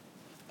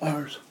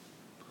ours.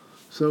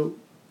 So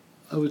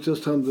I would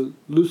just tell them to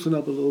loosen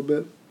up a little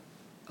bit.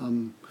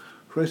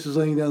 Christ is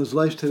laying down his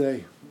life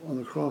today on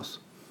the cross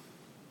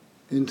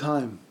in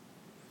time.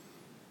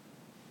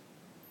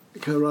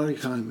 Chaotic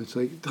time. It's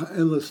like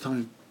endless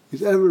time.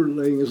 He's ever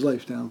laying his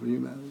life down for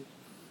humanity,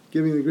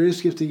 giving the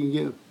greatest gift he can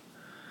give.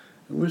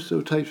 And we're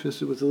so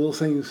tight-fisted with the little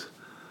things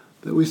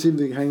that we seem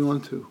to hang on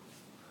to.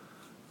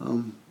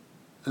 And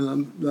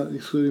I'm not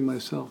excluding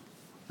myself.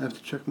 I have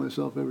to check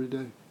myself every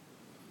day.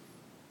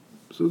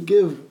 So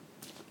give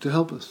to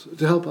help us,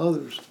 to help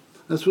others.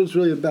 That's what it's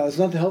really about. It's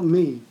not to help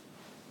me.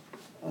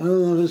 I'm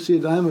not going to see a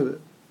dime of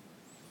it.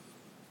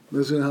 But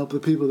it's going to help the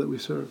people that we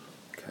serve.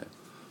 Okay.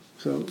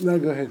 So now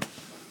go ahead.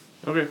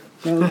 Okay.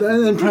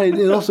 And pray,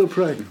 and also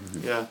pray.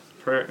 Yeah,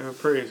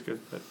 pray is good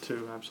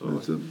too,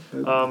 absolutely.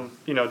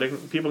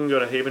 People can go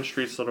to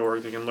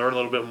havenstreets.org. They can learn a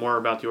little bit more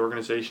about the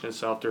organization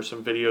itself. There's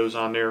some videos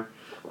on there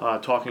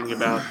talking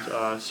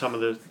about some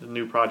of the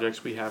new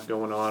projects we have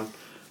going on.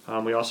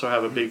 We also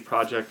have a big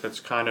project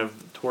that's kind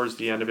of towards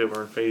the end of it.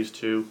 We're in phase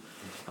 2.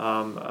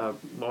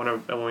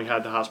 When we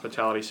had the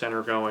hospitality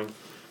center going,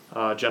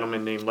 a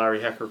gentleman named Larry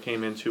Hecker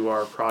came into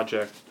our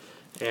project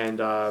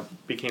and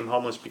became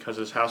homeless because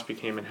his house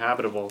became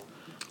inhabitable.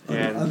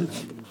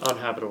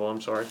 Unhabitable, I'm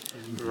sorry,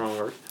 wrong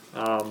word.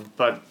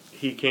 But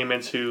he came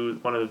into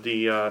one of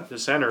the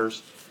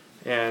centers,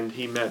 and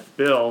he met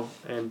Bill,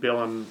 and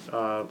Bill and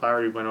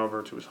Larry went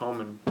over to his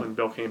home, and when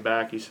Bill came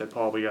back, he said,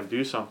 Paul, we got to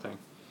do something.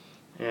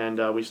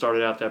 And we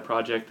started out that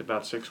project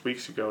about 6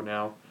 weeks ago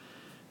now,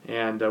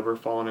 and we're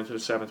falling into the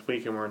 7th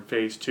week, and we're in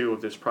phase 2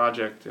 of this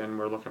project, and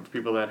we're looking for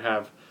people that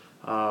have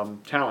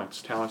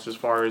talents as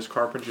far as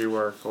carpentry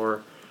work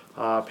or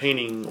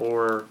painting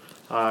or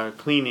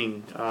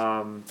cleaning,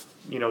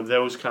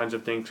 those kinds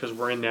of things, because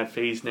we're in that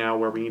phase now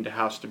where we need the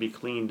house to be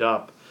cleaned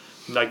up,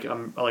 like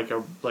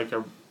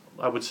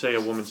I would say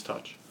a woman's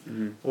touch,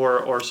 mm-hmm.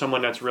 or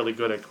someone that's really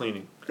good at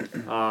cleaning,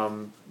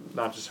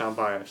 not to sound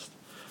biased,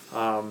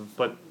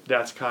 but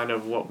that's kind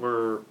of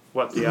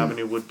what the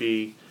avenue would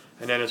be.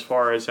 And then as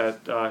far as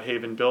at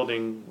Haven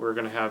Building, we're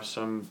going to have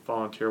some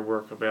volunteer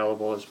work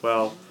available as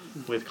well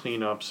with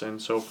cleanups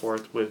and so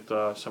forth with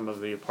some of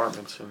the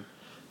apartments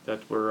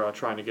that we're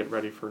trying to get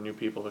ready for new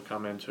people to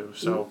come into.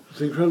 So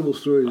it's an incredible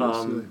story.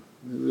 It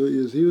really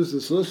is. He was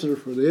the solicitor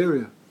for the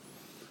area,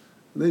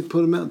 and they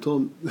put him out and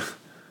told him,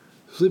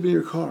 "Sleep in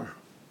your car.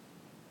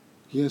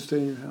 You can't stay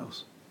in your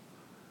house."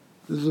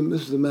 This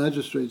is the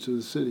magistrates of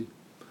the city.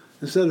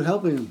 Instead of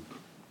helping him,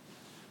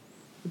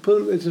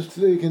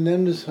 they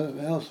condemned his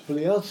house for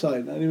the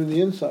outside, not even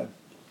the inside.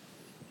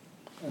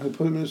 And they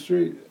put him in the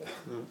street.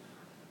 Mm.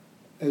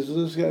 As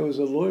this guy was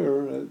a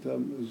lawyer,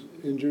 was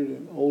injured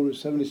and older,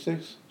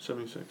 76.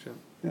 76, yeah.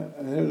 Yeah,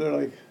 and they're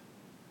like,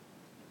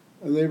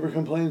 a neighbor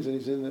complains and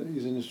he's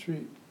in the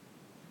street.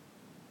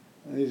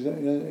 And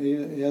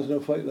he has no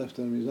fight left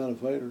in him. He's not a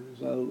fighter.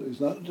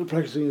 He's not a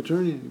practicing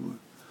attorney anymore.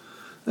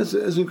 That's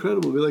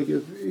incredible. Like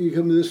if you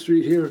come to this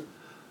street here,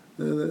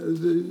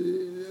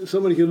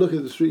 somebody could look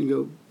at the street and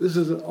go, "This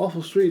is an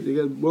awful street. They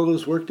got all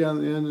this work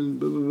down the end and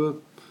blah blah blah."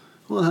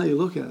 Well, how you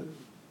look at it,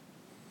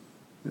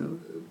 you know,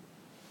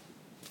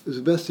 it's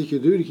the best he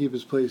could do to keep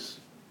his place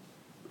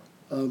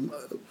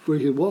where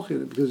he could walk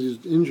in it because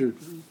he's injured,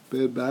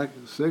 bad back,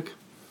 sick,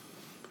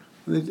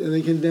 and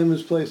they condemn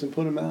his place and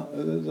put him out.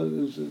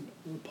 It's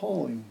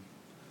appalling.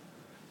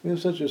 We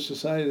have such a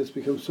society that's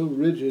become so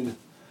rigid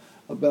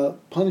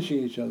about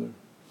punishing each other.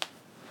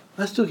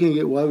 I still can't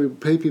get why we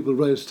pay people to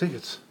write us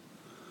tickets.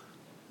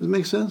 Does it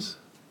make sense?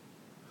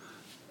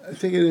 I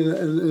think in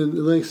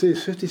Atlantic City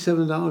it's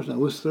 $57 now. It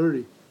was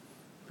 $30.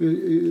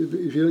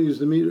 If you don't use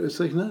the meter, it's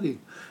like nutty.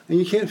 And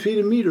you can't feed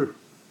a meter.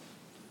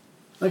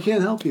 I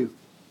can't help you.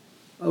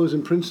 I was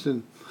in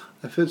Princeton.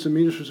 I fed some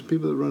meters for some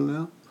people that were running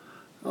out.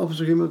 The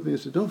officer came up to me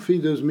and said, "Don't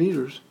feed those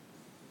meters.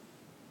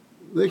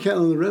 They count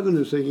on the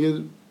revenues they can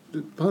get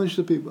to punish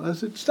the people." I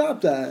said,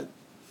 "Stop that.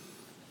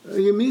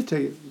 Give me a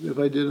ticket if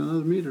I did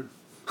another meter."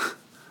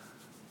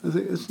 I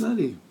think it's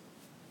nutty.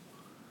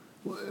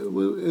 And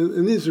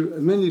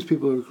many of these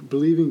people are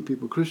believing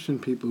people, Christian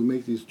people who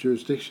make these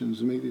jurisdictions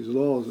and make these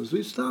laws. I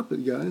say, "Stop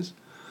it, guys.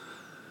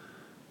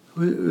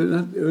 We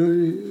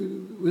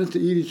have to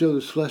eat each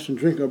other's flesh and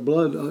drink our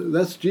blood.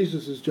 That's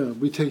Jesus' job.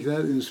 We take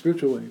that in a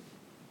spiritual way.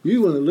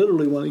 You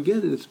literally want to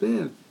get it. It's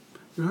bad.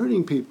 You're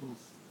hurting people.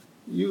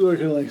 You work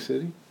in Atlantic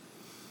City.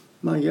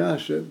 My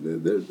gosh,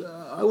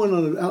 I went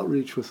on an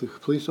outreach with the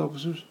police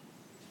officers.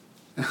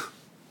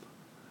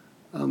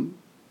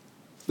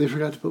 They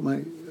forgot to put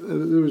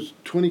there was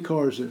 20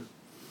 cars there.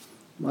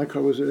 My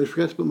car was there. They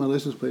forgot to put my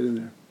license plate in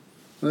there.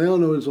 And they all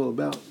know what it's all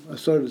about. I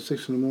started at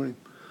 6 in the morning.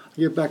 I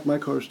get back, my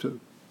car's towed.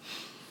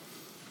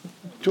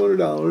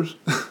 $200.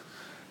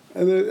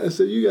 And then I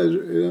said, "You guys,"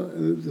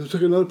 and it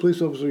took another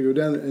police officer to go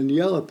down there and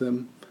yell at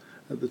them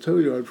at the tow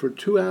yard for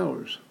 2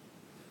 hours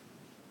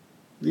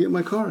to get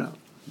my car out.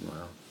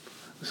 Wow.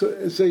 So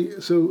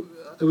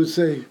I would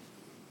say,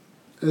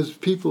 as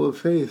people of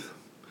faith,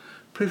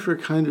 pray for a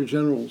kinder,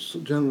 gentler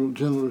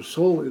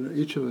soul in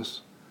each of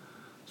us.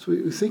 So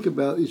we think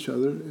about each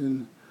other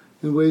in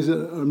ways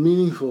that are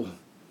meaningful.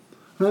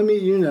 When I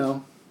meet you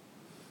now,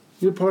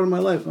 you're part of my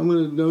life. I'm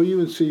going to know you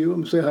and see you.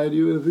 I'm going to say hi to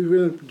you. And if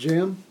you're in a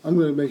jam, I'm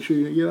going to make sure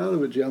you get out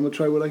of a jam. I'm going to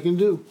try what I can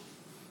do.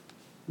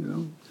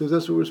 Because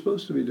that's what we're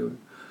supposed to be doing.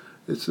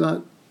 It's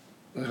not,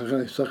 how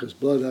can I suck his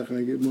blood? How can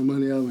I get more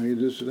money out of him? How can I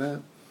do this or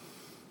that?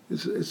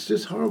 It's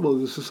just horrible.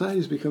 The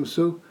society's become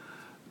so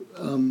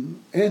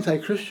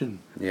anti-Christian.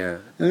 Yeah.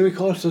 And then we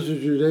call ourselves a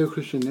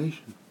Judeo-Christian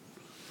nation.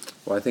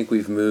 Well, I think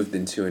we've moved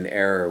into an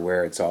era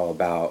where it's all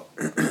about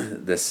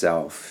the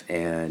self,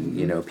 and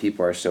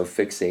people are so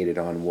fixated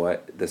on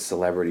what the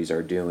celebrities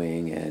are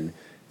doing, and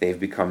they've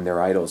become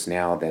their idols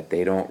now that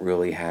they don't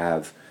really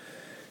have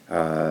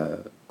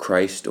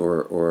Christ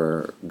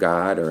or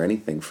God or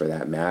anything for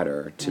that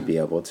matter to be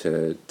able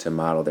to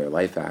model their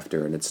life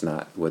after, and it's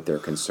not what they're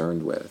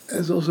concerned with.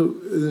 It's also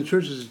in the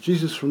church, it's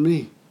Jesus for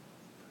me.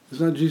 It's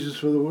not Jesus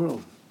for the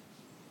world.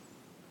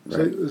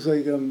 Right. It's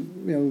like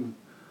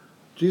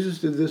Jesus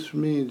did this for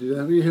me.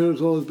 You hear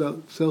it's all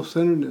about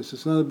self-centeredness.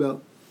 It's not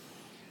about,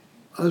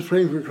 I was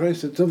praying for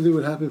Christ that something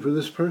would happen for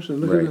this person.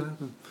 Look at what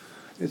happened.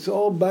 It's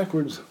all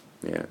backwards.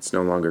 Yeah, it's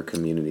no longer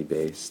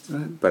community-based.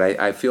 Right. But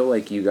I feel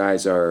like you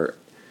guys are,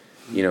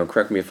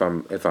 correct me if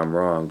I'm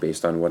wrong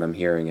based on what I'm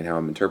hearing and how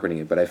I'm interpreting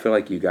it, but I feel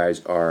like you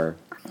guys are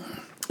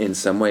in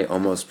some way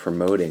almost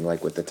promoting,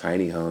 like with the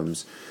tiny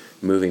homes,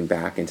 moving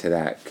back into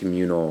that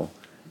communal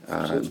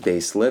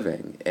based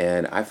living.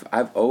 And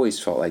I've always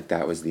felt like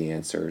that was the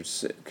answer.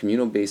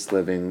 Communal based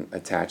living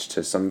attached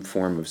to some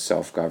form of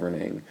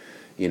self-governing,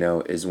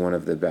 is one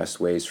of the best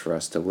ways for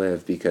us to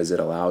live, because it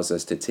allows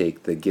us to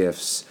take the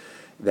gifts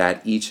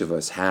that each of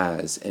us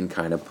has and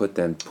kind of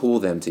pull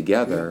them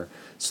together,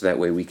 so that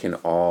way we can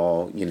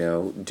all,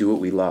 do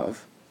what we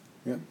love,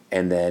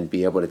 and then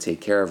be able to take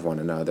care of one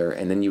another,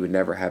 and then you would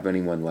never have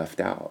anyone left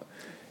out.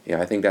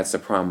 I think that's the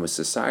problem with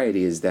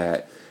society, is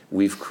that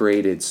we've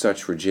created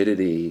such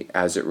rigidity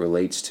as it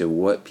relates to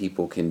what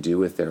people can do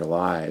with their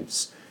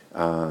lives,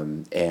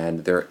 and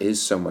there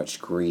is so much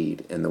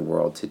greed in the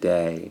world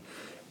today,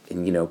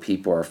 and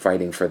people are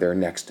fighting for their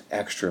next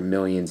extra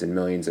millions and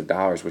millions of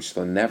dollars, which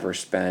they'll never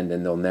spend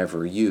and they'll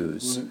never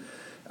use.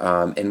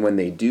 And when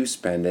they do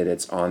spend it,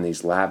 it's on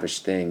these lavish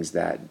things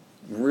that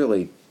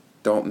really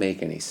don't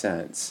make any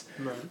sense.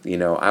 Right. You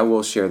know, I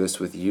will share this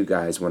with you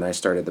guys. When I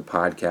started the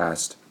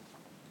podcast,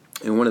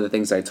 and one of the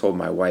things I told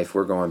my wife,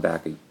 we're going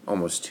back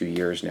almost 2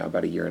 years now,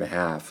 about a year and a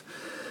half.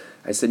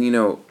 I said, you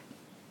know,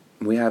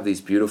 we have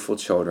these beautiful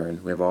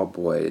children. We have all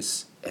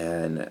boys.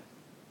 And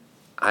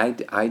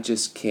I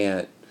just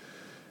can't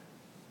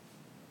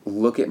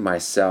look at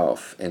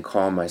myself and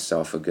call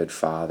myself a good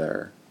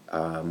father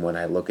when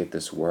I look at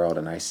this world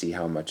and I see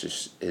how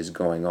much is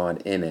going on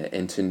in it.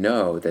 And to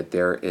know that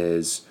there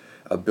is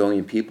 1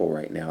 billion people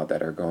right now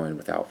that are going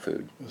without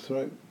food. That's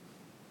right.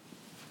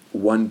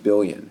 1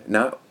 billion,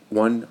 not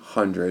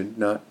 100,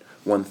 not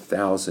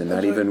 1,000,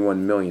 not even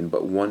 1 million,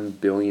 but 1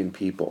 billion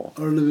people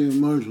are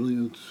living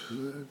marginally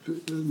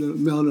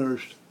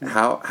malnourished.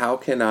 How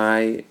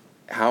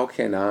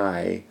can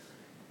I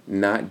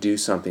not do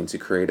something to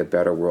create a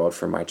better world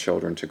for my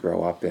children to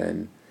grow up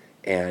in,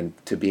 and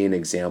to be an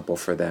example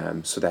for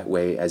them, so that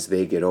way as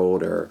they get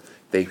older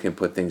they can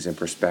put things in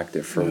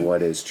perspective for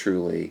what is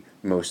truly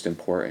most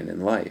important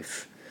in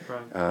life.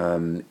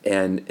 Right.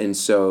 And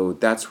so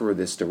that's where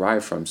this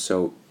derived from.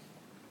 So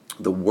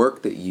the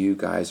work that you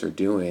guys are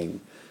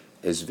doing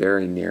is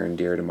very near and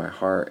dear to my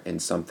heart,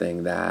 and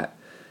something that,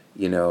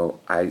 you know,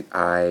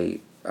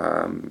 it's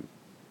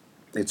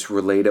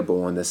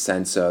relatable in the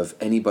sense of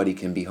anybody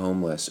can be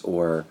homeless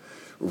or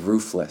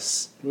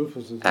roofless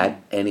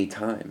at any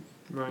time.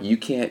 Right. You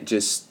can't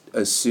just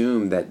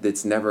assume that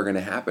it's never going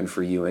to happen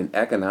for you. And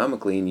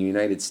economically in the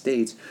United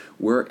States,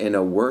 we're in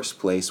a worse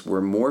place where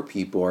more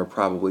people are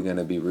probably going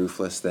to be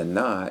roofless than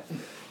not.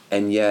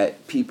 And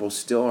yet people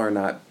still are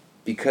not,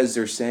 because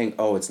they're saying,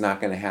 oh, it's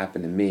not going to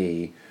happen to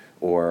me,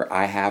 or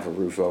I have a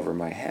roof over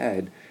my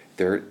head,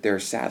 they're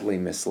sadly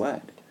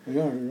misled. Yeah,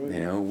 you're right. You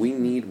know, we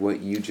need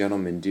what you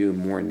gentlemen do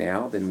more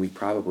now than we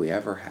probably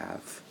ever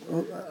have.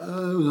 Well,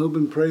 I would hope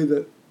and pray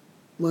that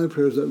my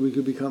prayer is that we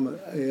could become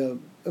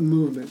a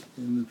movement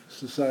in the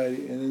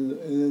society and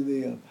in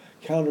the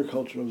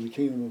counterculture of the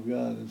kingdom of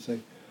God, and say,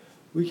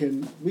 we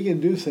can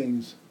do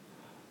things.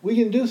 We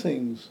can do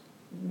things.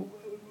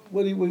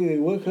 What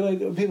can I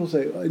do? People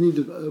say, I need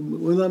to.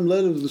 When I'm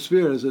led of the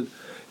Spirit, I said,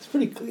 it's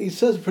pretty. He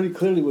says pretty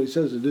clearly what he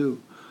says to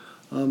do.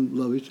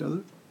 Love each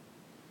other.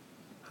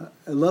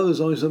 And love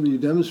is only something you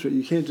demonstrate.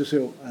 You can't just say,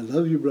 oh, I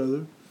love you,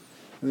 brother,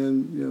 and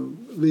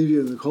then leave you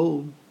in the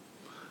cold.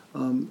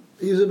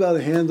 He's about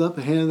a hand up,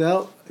 a hand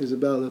out. He's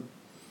about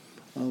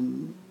a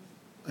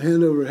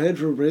hand over head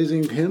for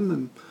raising him,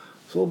 and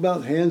it's all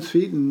about hands,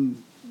 feet,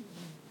 and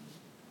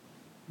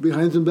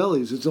behinds and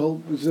bellies. It's a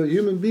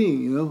human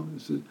being,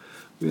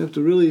 we have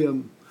to really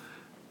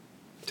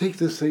take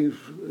this thing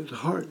to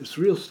heart. It's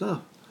real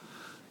stuff.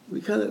 We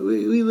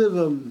live.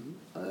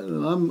 I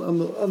don't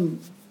know.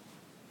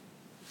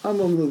 I'm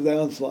on the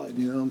downslide.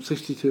 I'm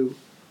 62,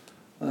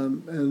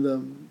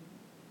 and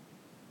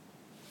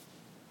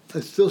I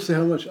still see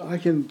how much I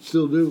can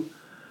still do,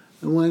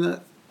 and why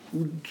not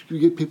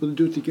get people to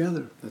do it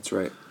together? That's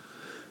right.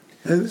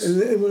 And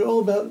we're all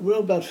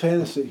about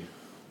fantasy.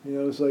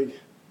 It's like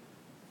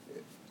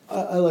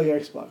I like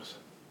Xbox.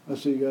 I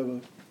see you have a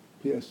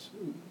PS.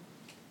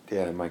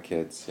 Yeah, my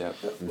kids. Yeah.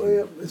 Well,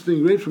 yeah, it's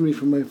been great for me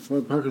for my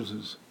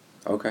Parkinson's.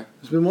 Okay.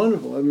 It's been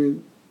wonderful. I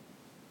mean,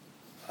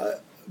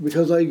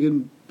 because I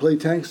can play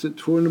tanks at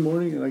 4 a.m.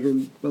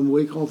 and I'm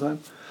awake all the time.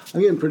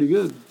 I'm getting pretty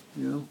good,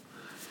 and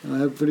I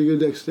have pretty good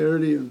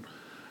dexterity, and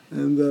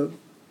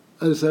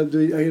I just have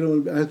to be. I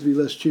have to be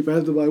less cheap. I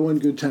have to buy one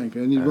good tank.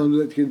 I need one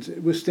that can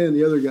withstand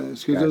the other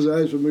guys, because those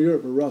guys from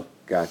Europe are rough.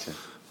 Gotcha.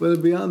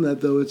 But beyond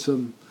that, though, it's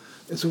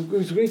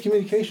great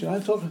communication.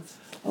 I'm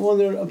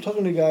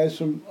talking to guys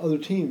from other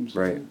teams,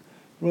 right,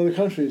 from other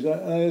countries.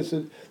 I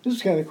said, this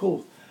is kind of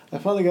cool. I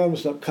finally got him to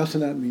stop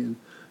cussing at me and,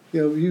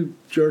 you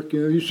jerk,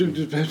 you should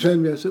just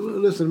defend me. I said, well,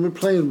 listen, we're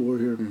playing war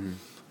here. Mm-hmm.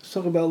 Let's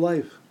talk about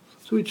life.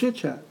 So we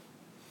chit-chat.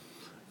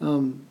 I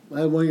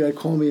had one guy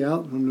call me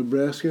out from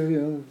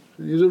Nebraska,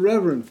 he's a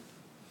reverend.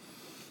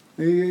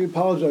 He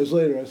apologized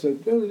later. I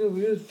said,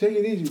 take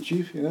it easy,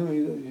 Chief.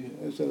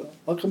 I said,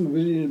 I'll come and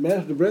visit you in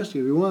Nebraska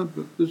if you want,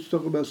 but let's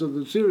talk about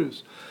something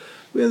serious.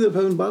 We ended up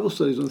having Bible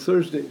studies on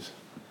Thursdays,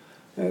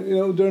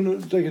 during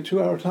like a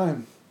 2-hour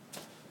time.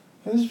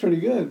 And this is pretty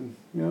good,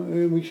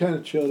 and we kind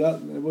of chilled out.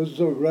 It wasn't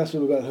so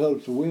aggressive about how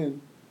to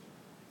win.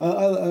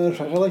 In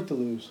fact, I like to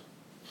lose.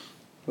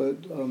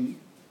 But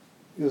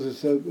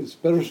because it's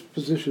better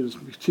position,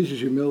 it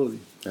teaches humility.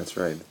 That's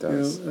right, it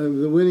does.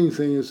 And the winning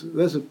thing is, you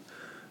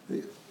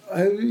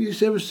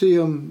ever see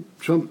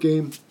Trump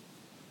game?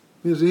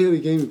 He had a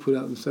game he put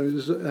out in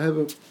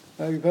the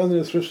I found it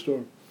in a thrift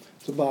store.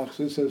 It's a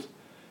box. It says,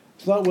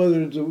 it's not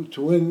whether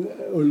to win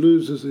or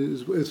lose,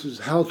 it's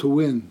how to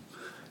win.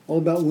 All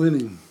about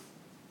winning.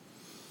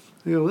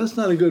 That's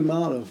not a good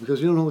motto,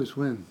 because you don't always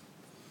win.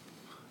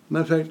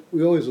 Matter of fact,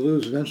 we always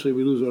lose. Eventually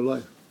we lose our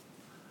life.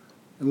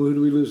 And who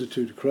do we lose it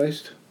to? To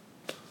Christ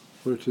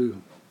or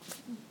to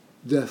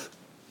death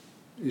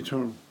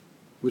eternal,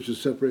 which is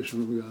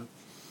separation from God?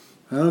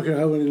 I don't care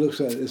how many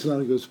looks at it. It's not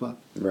a good spot.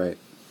 Right.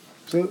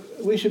 So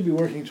we should be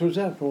working towards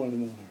that for one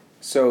another.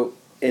 So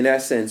in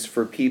essence,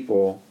 for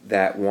people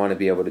that want to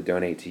be able to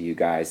donate to you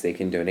guys, they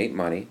can donate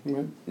money.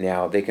 Right.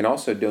 Now, they can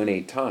also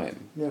donate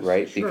time, Yes,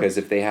 right? sure. Because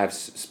if they have,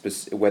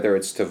 whether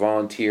it's to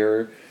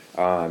volunteer,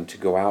 to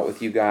go out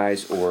with you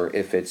guys, or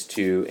if it's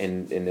to,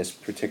 in this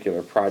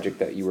particular project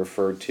that you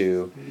referred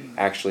to,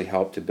 actually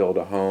help to build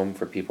a home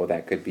for people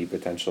that could be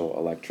potential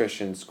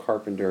electricians,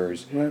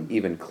 carpenters, Right.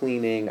 even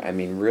cleaning. I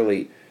mean,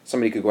 really,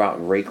 somebody could go out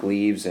and rake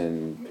leaves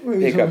and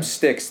Maybe pick up some-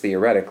 sticks,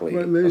 theoretically.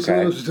 Right, maybe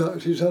someone Okay. else to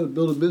teach how to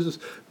build a business.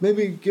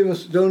 Maybe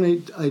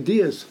donate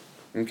ideas.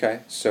 Okay,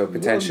 so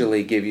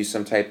potentially give you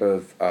some type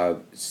of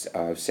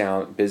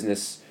sound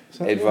business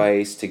Yeah.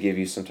 advice, to give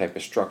you some type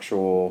of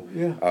structural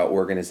Yeah.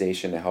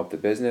 organization to help the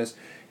business,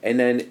 and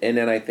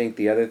then I think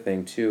the other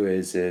thing too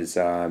is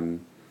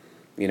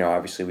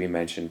obviously we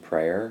mentioned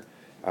prayer,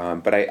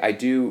 but I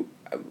do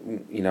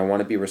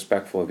want to be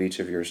respectful of each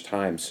of yours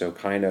time, so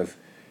kind of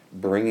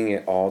bringing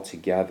it all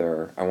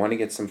together, I want to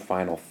get some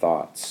final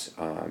thoughts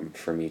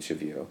from each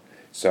of you.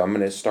 So I'm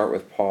going to start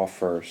with Paul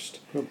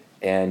first. Yep.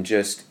 And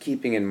just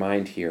keeping in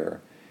mind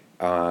here,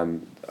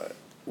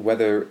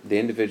 whether the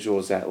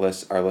individuals that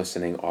are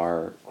listening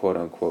are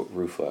quote-unquote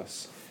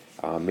ruthless,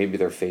 maybe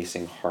they're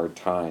facing hard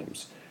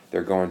times,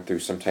 they're going through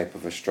some type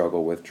of a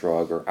struggle with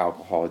drug or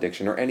alcohol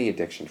addiction, or any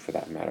addiction for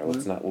that matter.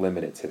 Let's not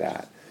limit it to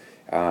that.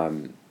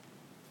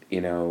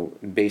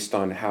 Based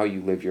on how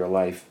you live your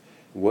life,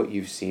 what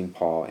you've seen,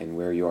 Paul, and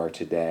where you are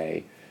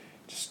today,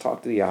 just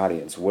talk to the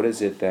audience. What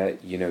is it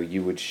that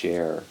you would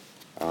share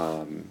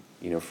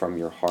from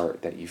your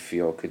heart that you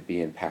feel could be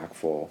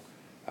impactful,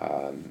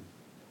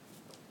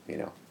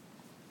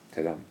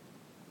 to them?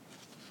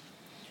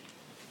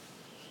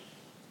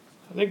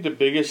 I think the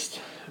biggest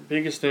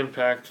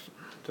impact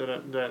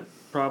that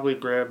probably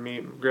grabbed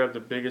the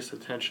biggest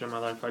attention in my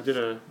life. I did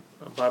a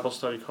Bible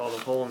study called "A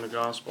Hole in the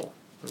Gospel."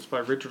 It's by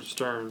Richard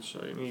Stearns,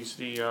 and he's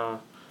the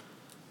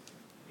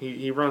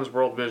he runs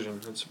World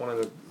Vision. It's one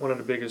of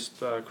the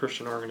biggest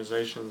Christian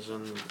organizations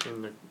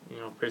in the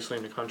basically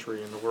in the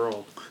country, in the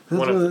world.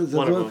 One of them.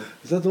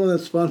 Is that the one that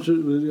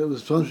sponsored with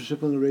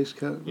sponsorship on the race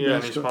car? Yeah,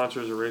 and he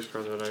sponsors a race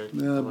car that I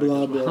Yeah, like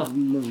blah as well.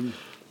 blah.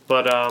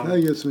 But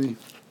That gets me.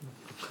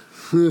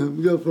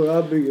 Go for it.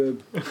 I'll be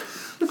good.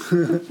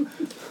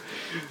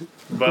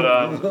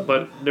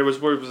 But there was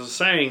a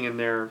saying in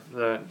there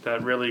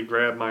that really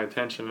grabbed my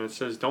attention, and it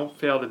says, "Don't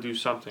fail to do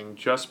something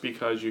just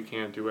because you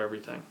can't do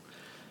everything."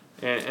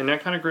 And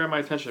that kind of grabbed my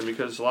attention,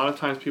 because a lot of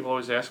times people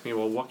always ask me,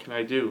 well, what can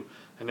I do?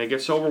 And they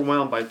get so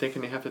overwhelmed by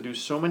thinking they have to do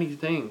so many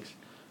things.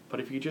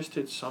 But if you just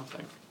did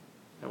something,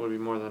 that would be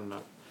more than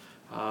enough.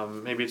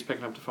 Maybe it's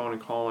picking up the phone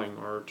and calling,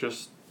 or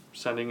just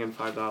sending in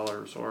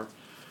 $5, or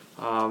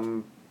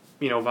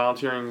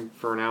volunteering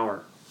for an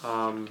hour.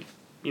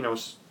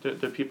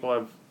 The people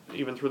have,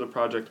 even through the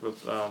project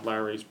with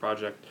Larry's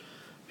project,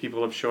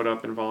 people have showed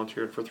up and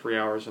volunteered for 3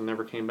 hours and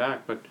never came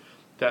back. But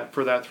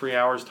for that 3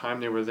 hours time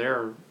they were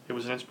there, it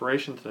was an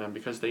inspiration to them,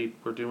 because they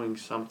were doing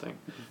something.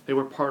 They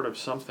were part of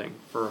something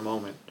for a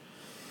moment.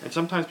 And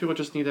sometimes people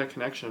just need that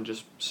connection, and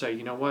just say,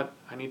 you know what,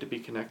 I need to be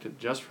connected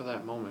just for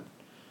that moment.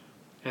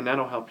 And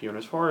that'll help you. And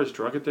as far as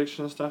drug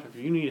addiction and stuff, if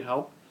you need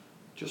help,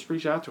 just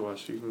reach out to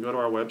us. You can go to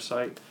our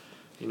website,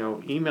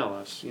 email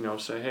us,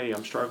 say, hey,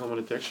 I'm struggling with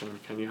addiction.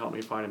 Can you help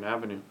me find an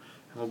avenue?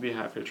 And we'll be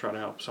happy to try to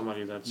help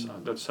somebody that's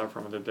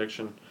suffering with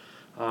addiction.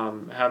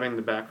 Having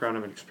the background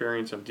of an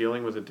experience of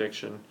dealing with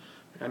addiction,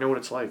 I know what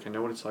it's like. I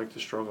know what it's like to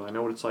struggle. I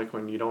know what it's like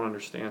when you don't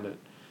understand it.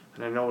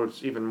 And I know what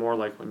it's even more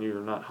like when you're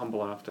not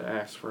humble enough to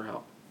ask for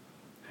help.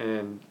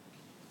 And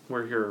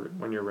we're here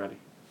when you're ready.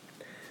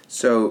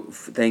 So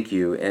thank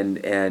you.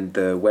 And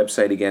the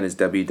website again is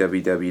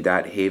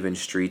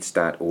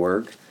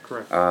www.havenstreets.org.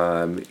 Correct.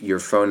 Your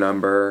phone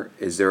number,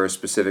 is there a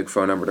specific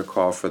phone number to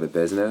call for the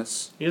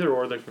business? Either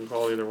or, they can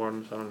call either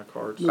one on the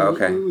cards.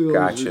 Okay, We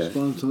always gotcha.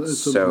 respond to it at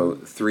some So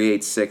point.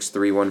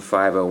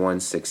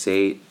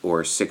 386-315-0168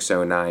 or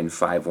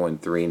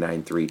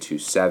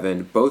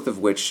 609-513-9327, both of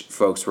which,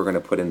 folks, we're going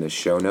to put in the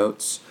show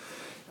notes.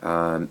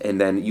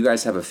 And then you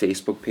guys have a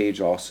Facebook page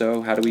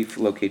also. How do we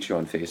locate you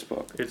on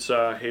Facebook? It's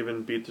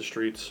Haven Beat the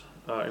Streets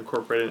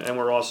Incorporated, and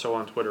we're also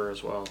on Twitter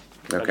as well.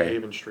 Okay. At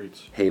Haven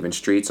Streets. Haven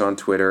Streets on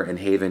Twitter, and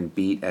Haven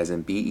Beat as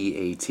in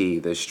B-E-A-T,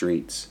 the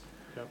streets.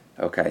 Yep.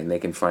 Okay, and they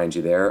can find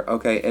you there.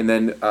 Okay, and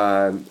then,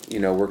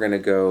 we're going to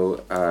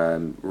go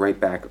right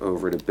back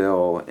over to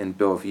Bill. And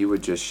Bill, if you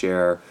would just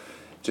share,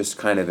 just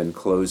kind of in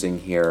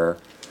closing here,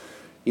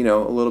 a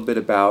little bit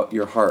about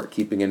your heart,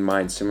 keeping in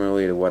mind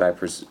similarly to what I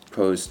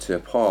posed to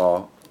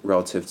Paul,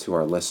 relative to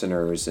our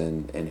listeners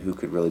and who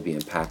could really be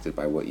impacted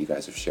by what you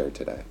guys have shared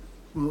today.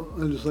 Well,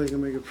 I'd just like to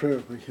make a prayer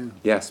if I can.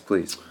 Yes,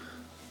 please.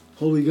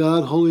 Holy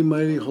God, holy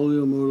mighty, holy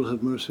immortal,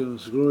 have mercy on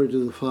us. Glory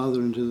to the Father,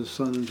 and to the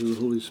Son, and to the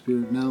Holy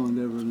Spirit, now and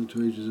ever, and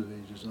into ages of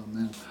ages.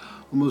 Amen.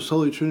 O most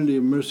holy Trinity,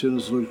 have mercy on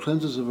us, Lord.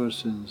 Cleanse us of our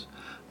sins.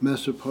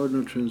 Master, pardon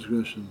our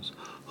transgressions.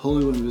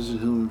 Holy One, visit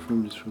human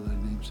infirmities for thy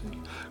name's sake.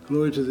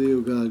 Glory to thee,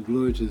 O God,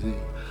 glory to thee.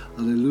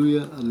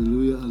 Alleluia,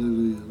 alleluia,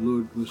 alleluia.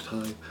 Lord Most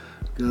High,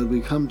 God,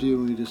 we come to you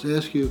and we just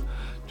ask you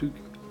to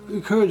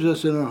encourage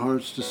us in our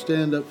hearts to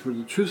stand up for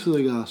the truth of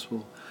the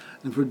gospel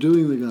and for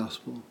doing the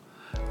gospel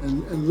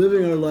and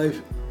living our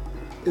life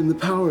in the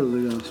power of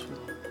the gospel,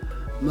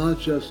 not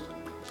just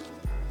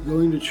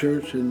going to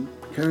church and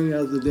carrying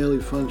out the daily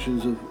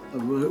functions of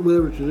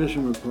whatever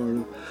tradition we're part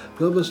of.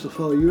 Help us to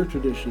follow your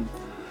tradition.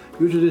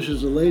 Your tradition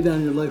is to lay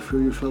down your life for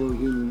your fellow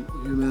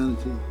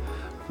humanity,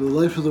 for the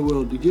life of the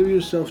world, to give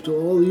yourself to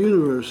all the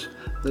universe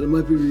that it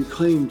might be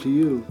reclaimed to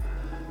you,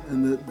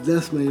 and that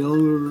death may no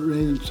longer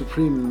reign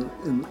supreme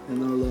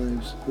in our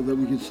lives, so that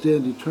we can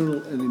stand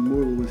eternal and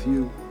immortal with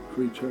you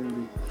for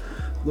eternity.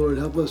 Lord,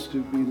 help us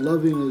to be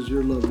loving as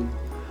you're loving.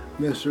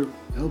 Master,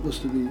 help us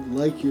to be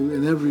like you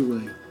in every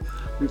way.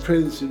 We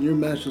pray this in your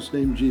matchless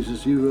name,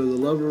 Jesus, you who are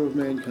the lover of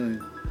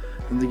mankind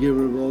and the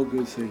giver of all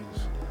good things,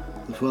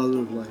 the Father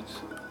of lights.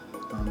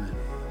 Amen.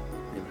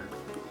 Amen.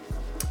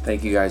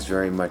 Thank you guys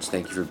very much.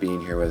 Thank you for being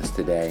here with us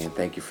today, and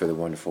thank you for the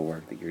wonderful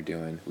work that you're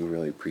doing. We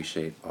really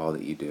appreciate all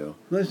that you do.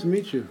 Nice to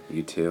meet you.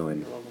 You too.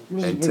 And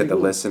This is to the pretty cool.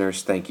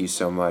 listeners, thank you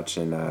so much.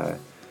 And,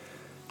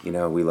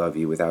 we love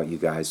you. Without you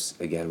guys,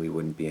 again, we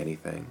wouldn't be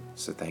anything.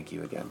 So thank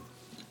you again.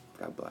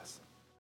 God bless.